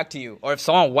coming back to you or if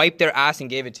someone wiped their ass and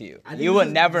gave it to you? I think You this will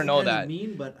is- never this is know kinda that.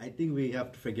 Mean, but I think we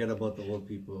have to forget about the old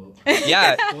people.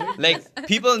 Yeah, like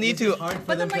people need It's to. hard for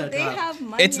But then, them to like, they adapt. have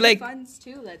money It's in like- funds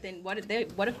too. Like, then what if they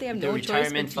have The no choice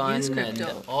retirement but to use fund and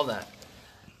crypto? all that.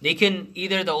 They can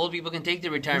either the old people can take the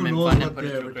Who retirement knows fund and what put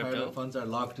it their through retirement crypto. funds are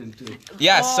locked into?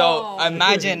 Yeah, Oh, so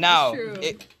imagine now, true.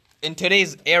 in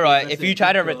today's era, That's if it, you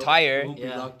try to crypto retire, won't be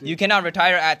Yeah. locked in. you cannot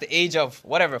retire at the age of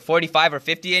whatever 45 or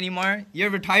 50 anymore. Your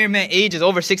retirement age is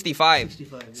over 65.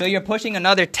 65, So yeah. you're pushing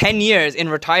another 10 years in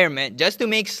retirement just to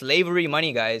make slavery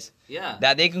money, guys, Yeah.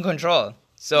 that they can control.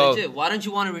 So Legit, why don't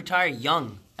you want to retire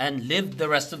young and live the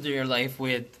rest of your life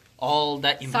with all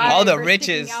that you Sorry All the for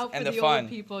riches sticking out and for the the fun. Old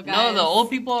people, guys. No, the old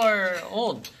people are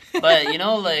old, but you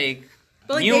know, like,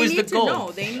 But, like, new they is the need to goal.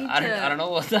 know. They need I don't to- know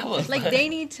what that was. Like but- they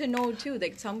need to know too.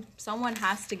 Like someone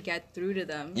has to get through to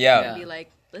them. Yeah. And be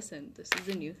like, listen, this is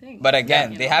a new thing. But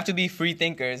again, You they know? have to be free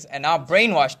thinkers and not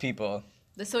brainwash people.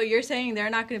 So you're saying they're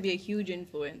not going to be a huge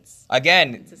influence.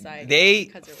 Again, In society, they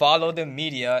because they're- follow the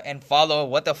media and follow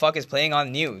what the fuck is playing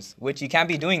on news, which you can't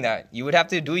be doing that. You would have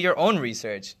to do your own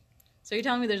research. So you're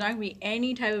telling me there's not going to be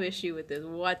any type of issue with this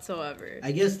whatsoever.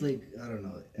 I guess, like, I don't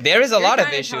know. There is a You're lot of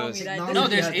trying to tell me issues. that No, No, this-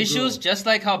 there's have to issues grow. just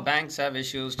like how banks have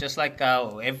issues, just like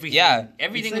how everything, Yeah.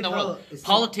 everything It's in the like how- world. it's like-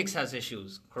 Politics has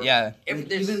issues. correct? Yeah. If Like,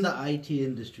 there's- even the IT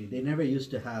industry, they never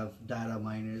used to have data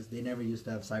miners. They never used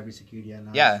to have cybersecurity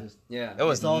analysis. Yeah. yeah. It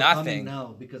was It's all nothing. coming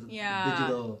now because of Yeah.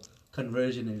 digital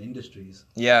conversion in industries.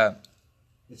 Yeah.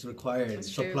 It's required.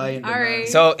 That's true. Supply and All demand. right.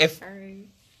 So if All right.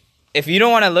 you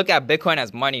don't want to look at Bitcoin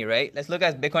as money, right? Let's look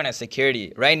at Bitcoin as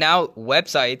security. Right now,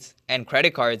 websites and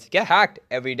credit cards get hacked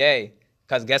every day.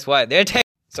 Because guess what? They're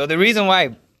So the reason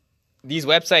why these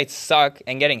websites suck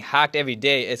and getting hacked every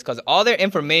day is because all their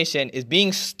information is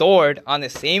being stored on the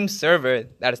same server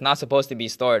that is not supposed to be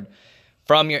stored.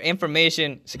 From your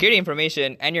information, security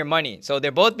information, and your money. So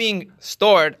they're both being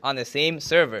stored on the same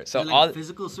server. So Like all a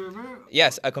physical server?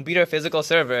 yes, a computer physical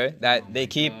server that they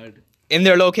keep God. in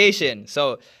their location.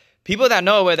 So people that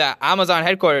know where the Amazon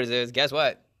headquarters is, guess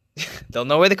what? They'll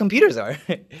know where the computers are.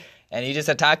 And you just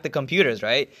attack the computers,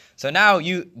 right? So now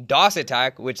you DOS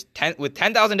attack, with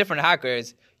 10,000 different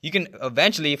hackers, you can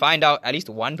eventually find out at least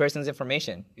one person's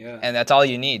information. Yeah. And that's all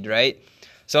you need, right?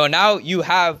 So now you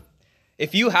have,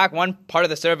 if you hack one part of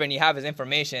the server and you have his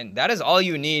information, that is all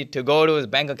you need to go to his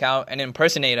bank account and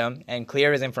impersonate him and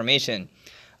clear his information.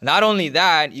 Not only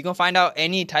that, you can find out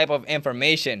any type of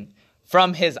information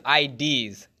from his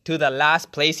IDs to the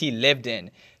last place he lived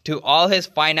in to all his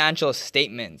financial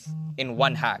statements in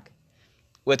one hack.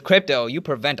 With crypto, you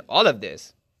prevent all of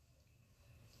this.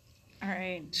 All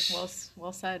right.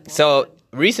 Well said. So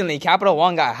recently, Capital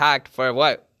One got hacked for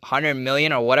what, 100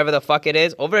 million or whatever the fuck it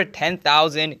is. Over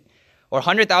 10,000 or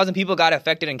 100,000 people got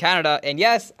affected in Canada, and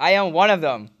yes, I am one of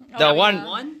them. The Oh, one, yeah.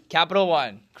 One? Capital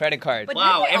One credit card. But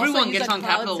Wow, didn't they also everyone use gets a on cloud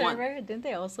Capital One. server? Didn't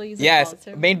they also use a Yes, cloud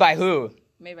server? made by who?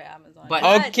 Made by Amazon. But-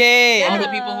 Okay. All and the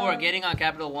the- people who are getting on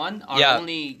Capital One are Yeah.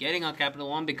 only getting on Capital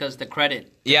One because the credit.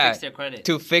 To Yeah, fix their credit.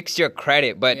 to fix your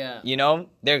credit, but Yeah. you know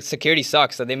their security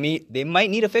sucks, so they might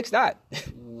need to fix that.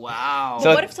 Wow. But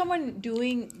So- what if someone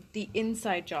doing the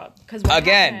inside job? Because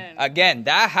Again,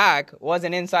 that hack was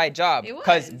an inside job It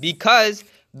was. because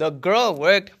the girl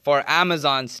worked for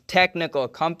Amazon's technical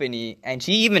company, and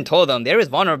she even told them there is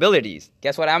vulnerabilities.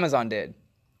 Guess what Amazon did?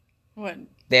 What?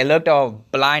 They looked a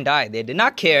blind eye. They did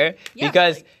not care Yeah,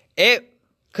 because like- it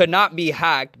could not be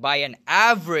hacked by an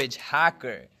average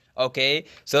hacker. Okay?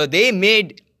 So they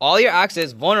made all your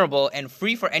access vulnerable and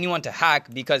free for anyone to hack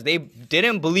because they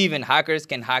didn't believe in hackers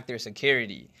can hack their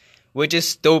security, which is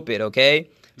stupid, okay?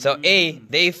 So A,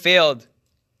 they failed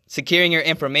securing your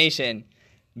information.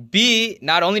 B,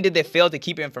 not only did they fail to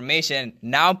keep your information,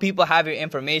 now people have your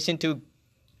information to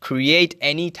create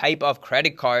any type of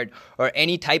credit card or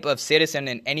any type of citizen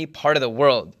in any part of the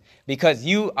world. Because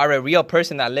you are a real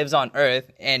person that lives on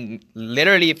Earth, and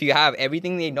literally if you have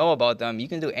everything they know about them, you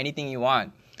can do anything you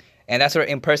want. And that's where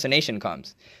impersonation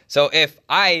comes. So if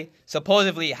I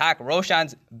supposedly hack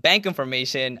Roshan's bank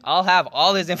information, I'll have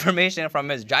all his information from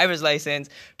his driver's license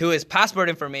to his passport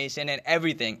information and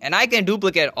everything. And I can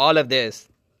duplicate all of this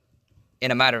in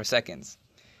a matter of seconds.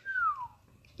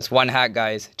 Just one hack,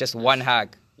 guys. Just one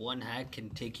hack. One hack can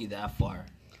take you that far.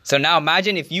 So now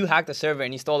imagine if you hacked the server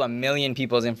and you stole 1 million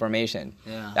people's information.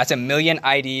 Yeah. That's 1 million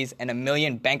IDs and 1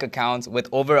 million bank accounts with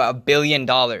over $1 billion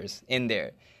in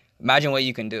there. Imagine what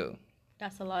you can do.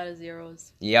 That's a lot of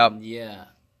zeros. Yep. Yeah.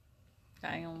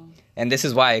 Damn. And this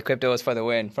is why crypto is for the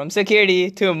win. From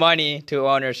security to money to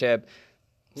ownership.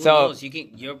 Who So knows?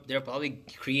 They're probably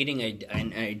creating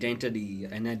an identity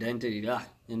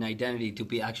to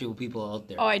be actual people out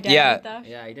there. Oh, identity Yeah. theft?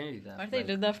 Yeah, identity theft. What if they like-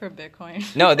 did that for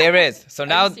Bitcoin? no, there is. So Are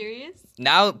now you serious?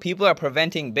 now people are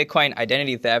preventing Bitcoin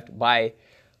identity theft by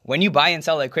when you buy and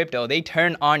sell a crypto, they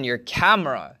turn on your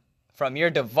camera from your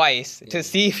device to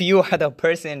see if you are the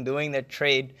person doing the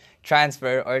trade,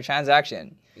 transfer, or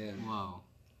transaction. Yeah. Wow.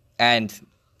 And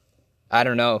I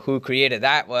don't know who created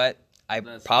that, but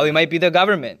That's probably might be the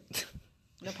government.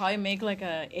 They'll probably make like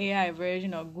a AI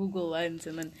version of Google Lens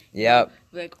and then Yep.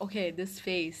 like, okay, this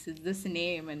face is this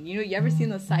name, and you ever seen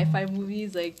those sci-fi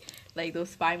movies like those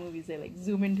spy movies? They like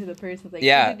zoom into the person. Like,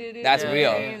 Yeah, that's their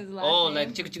real. name, his last Oh, name. like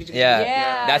chicka, chicka, chicka. Yeah.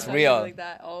 Yeah, that's something real. Like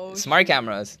that. Oh, Smart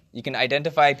cameras. You can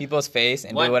identify people's face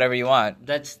and What? do whatever you want.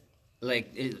 That's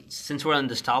like since we're on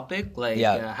this topic, like,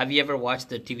 Yeah. have you ever watched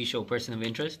the TV show Person of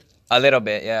Interest? A little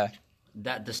bit, yeah.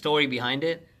 That the story behind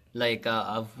it, like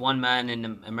of one man in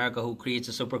America who creates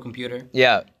a supercomputer,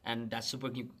 Yeah, and that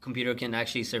supercomputer can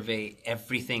actually survey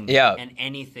everything, Yeah. and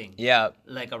anything, yeah,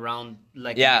 like around,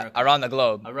 like yeah, America. around the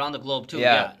globe. Around the globe too.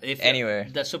 Yeah, Yeah, anywhere.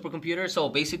 The supercomputer. So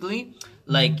basically,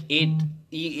 like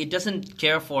it doesn't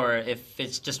care for if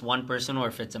it's just one person or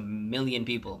if it's 1 million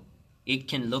people. It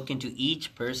can look into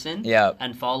each person Yeah.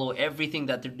 and follow everything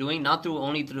that they're doing, not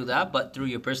only through that, but through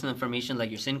your personal information,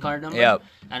 like your SIM card number, Yeah.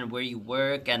 and where you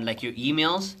work, and like your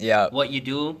emails, Yeah. what you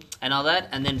do, and all that.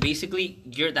 And then basically,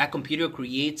 that computer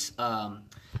creates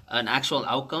an actual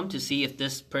outcome to see if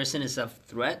this person is a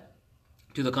threat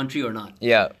to the country or not.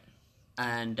 Yeah,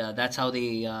 And that's how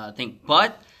they think.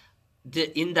 But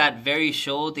in that very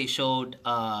show, they showed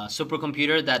a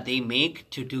supercomputer that they make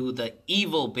to do the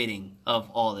evil bidding of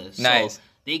all this. Nice. So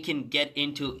they can get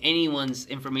into anyone's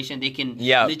information. They can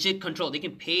Yeah. legit control. They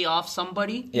can pay off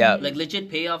somebody. Yeah. Like legit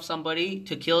pay off somebody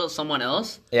to kill someone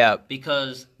else yeah,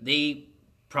 because they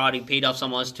probably paid off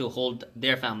someone else to hold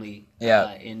their family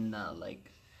Yeah. in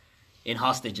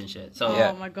hostage and shit. So oh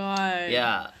Yeah. my god.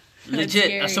 yeah,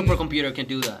 legit a scary. supercomputer can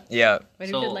do that. yeah. But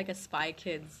So- if did like a Spy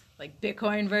Kids like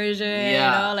Bitcoin version,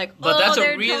 Yeah, like but that's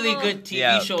they're a in really trouble. good TV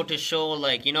Yeah. show to show,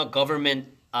 like, government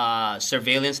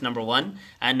surveillance, number one,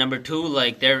 and number two,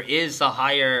 like, there is a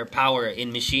higher power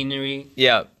in machinery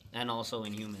Yeah, and also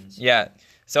in humans. yeah.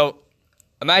 So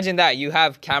imagine that you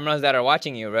have cameras that are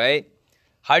watching you, right?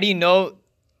 How do you know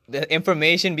the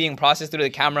information being processed through the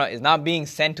camera is not being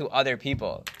sent to other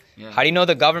people? Yeah. How do you know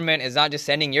the government is not just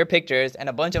sending your pictures and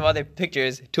a bunch of other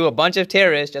pictures to a bunch of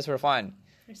terrorists just for fun?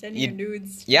 They're sending You- your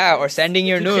nudes. Yeah, or sending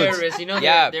your To nudes. terrorists,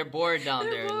 Yeah. they're bored down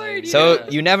They're there. bored, like, yeah. So yeah.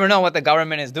 you never know what the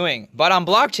government is doing. But on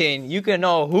blockchain, you can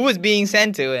know who is being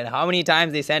sent to and how many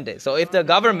times they sent it. So if the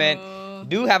government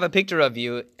do have a picture of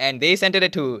you and they sent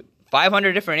it to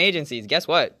 500 different agencies, guess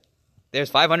what? There's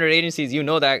 500 agencies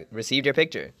that received your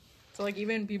picture. So like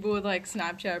even people with like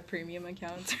Snapchat premium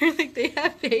accounts, like they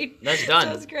have paid That's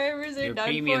done. subscribers are Your done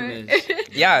premium for. is-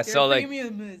 Yeah, Your so like,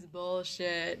 premium is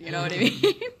bullshit. You know what I mean?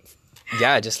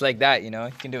 yeah, just like that, you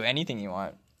can do anything you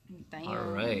want. Damn. All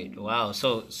right. Wow.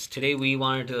 So today we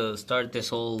wanted to start this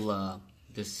whole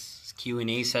this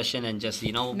Q&A session and just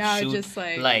No, shoot just,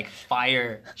 like-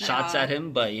 fire shots Nah. at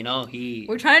him, but he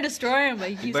We're trying to destroy him, but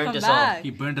he keeps burned coming us off. back. He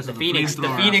burnt us the with Phoenix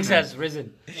flamethrower after. has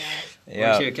risen.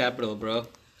 Yeah. Where's your capital, bro?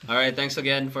 All right. Thanks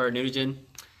again for Nurjan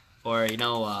for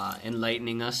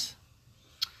enlightening us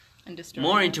And destroying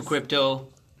more into us. crypto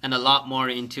and a lot more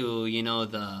into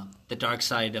the dark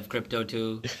side of crypto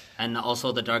too, and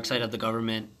also the dark side of the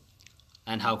government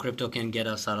and how crypto can get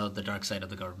us out of the dark side of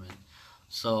the government.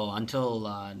 So until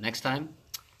next time,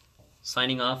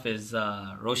 signing off is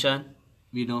Roshan.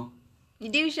 We know.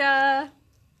 Yidusha.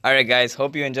 All right, guys.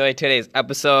 Hope you enjoyed today's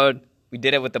episode. We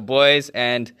did it with the boys,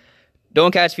 and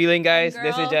don't catch feeling, guys. And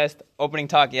This is girl. just opening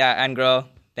talk. Yeah, and girl.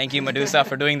 Thank you, Medusa,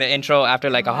 for doing the intro after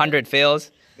like 100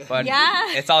 fails. But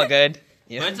Yeah. it's all good. But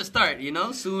Yeah. it's a start,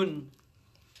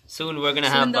 Soon we're gonna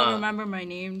Soon have. they'll remember my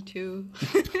name too.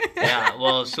 Yeah,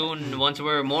 well, soon once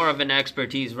we're more of an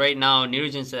expertise. Right now,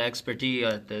 Nirjan's the expertise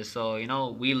at this, so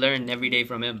we learn every day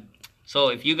from him. So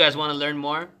if you guys want to learn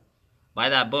more, buy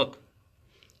that book.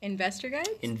 Investor guys?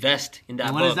 Invest in that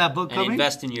And book. when is that book and coming?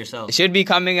 invest in yourself. It should be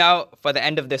coming out for the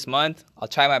end of this month. I'll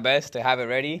try my best to have it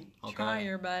ready. Try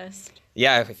your best.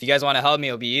 Yeah, if you guys want to help me,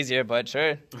 it'll be easier, but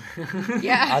sure.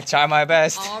 Yeah. I'll try my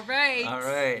best. All right. All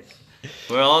right.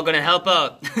 We're all gonna help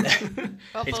out.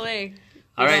 Hopefully.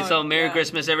 All right, so don't- Merry yeah.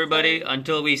 Christmas, everybody.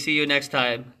 Until we see you next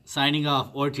time. Signing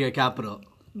off, Ortier Capital.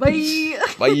 Bye.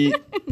 Bye.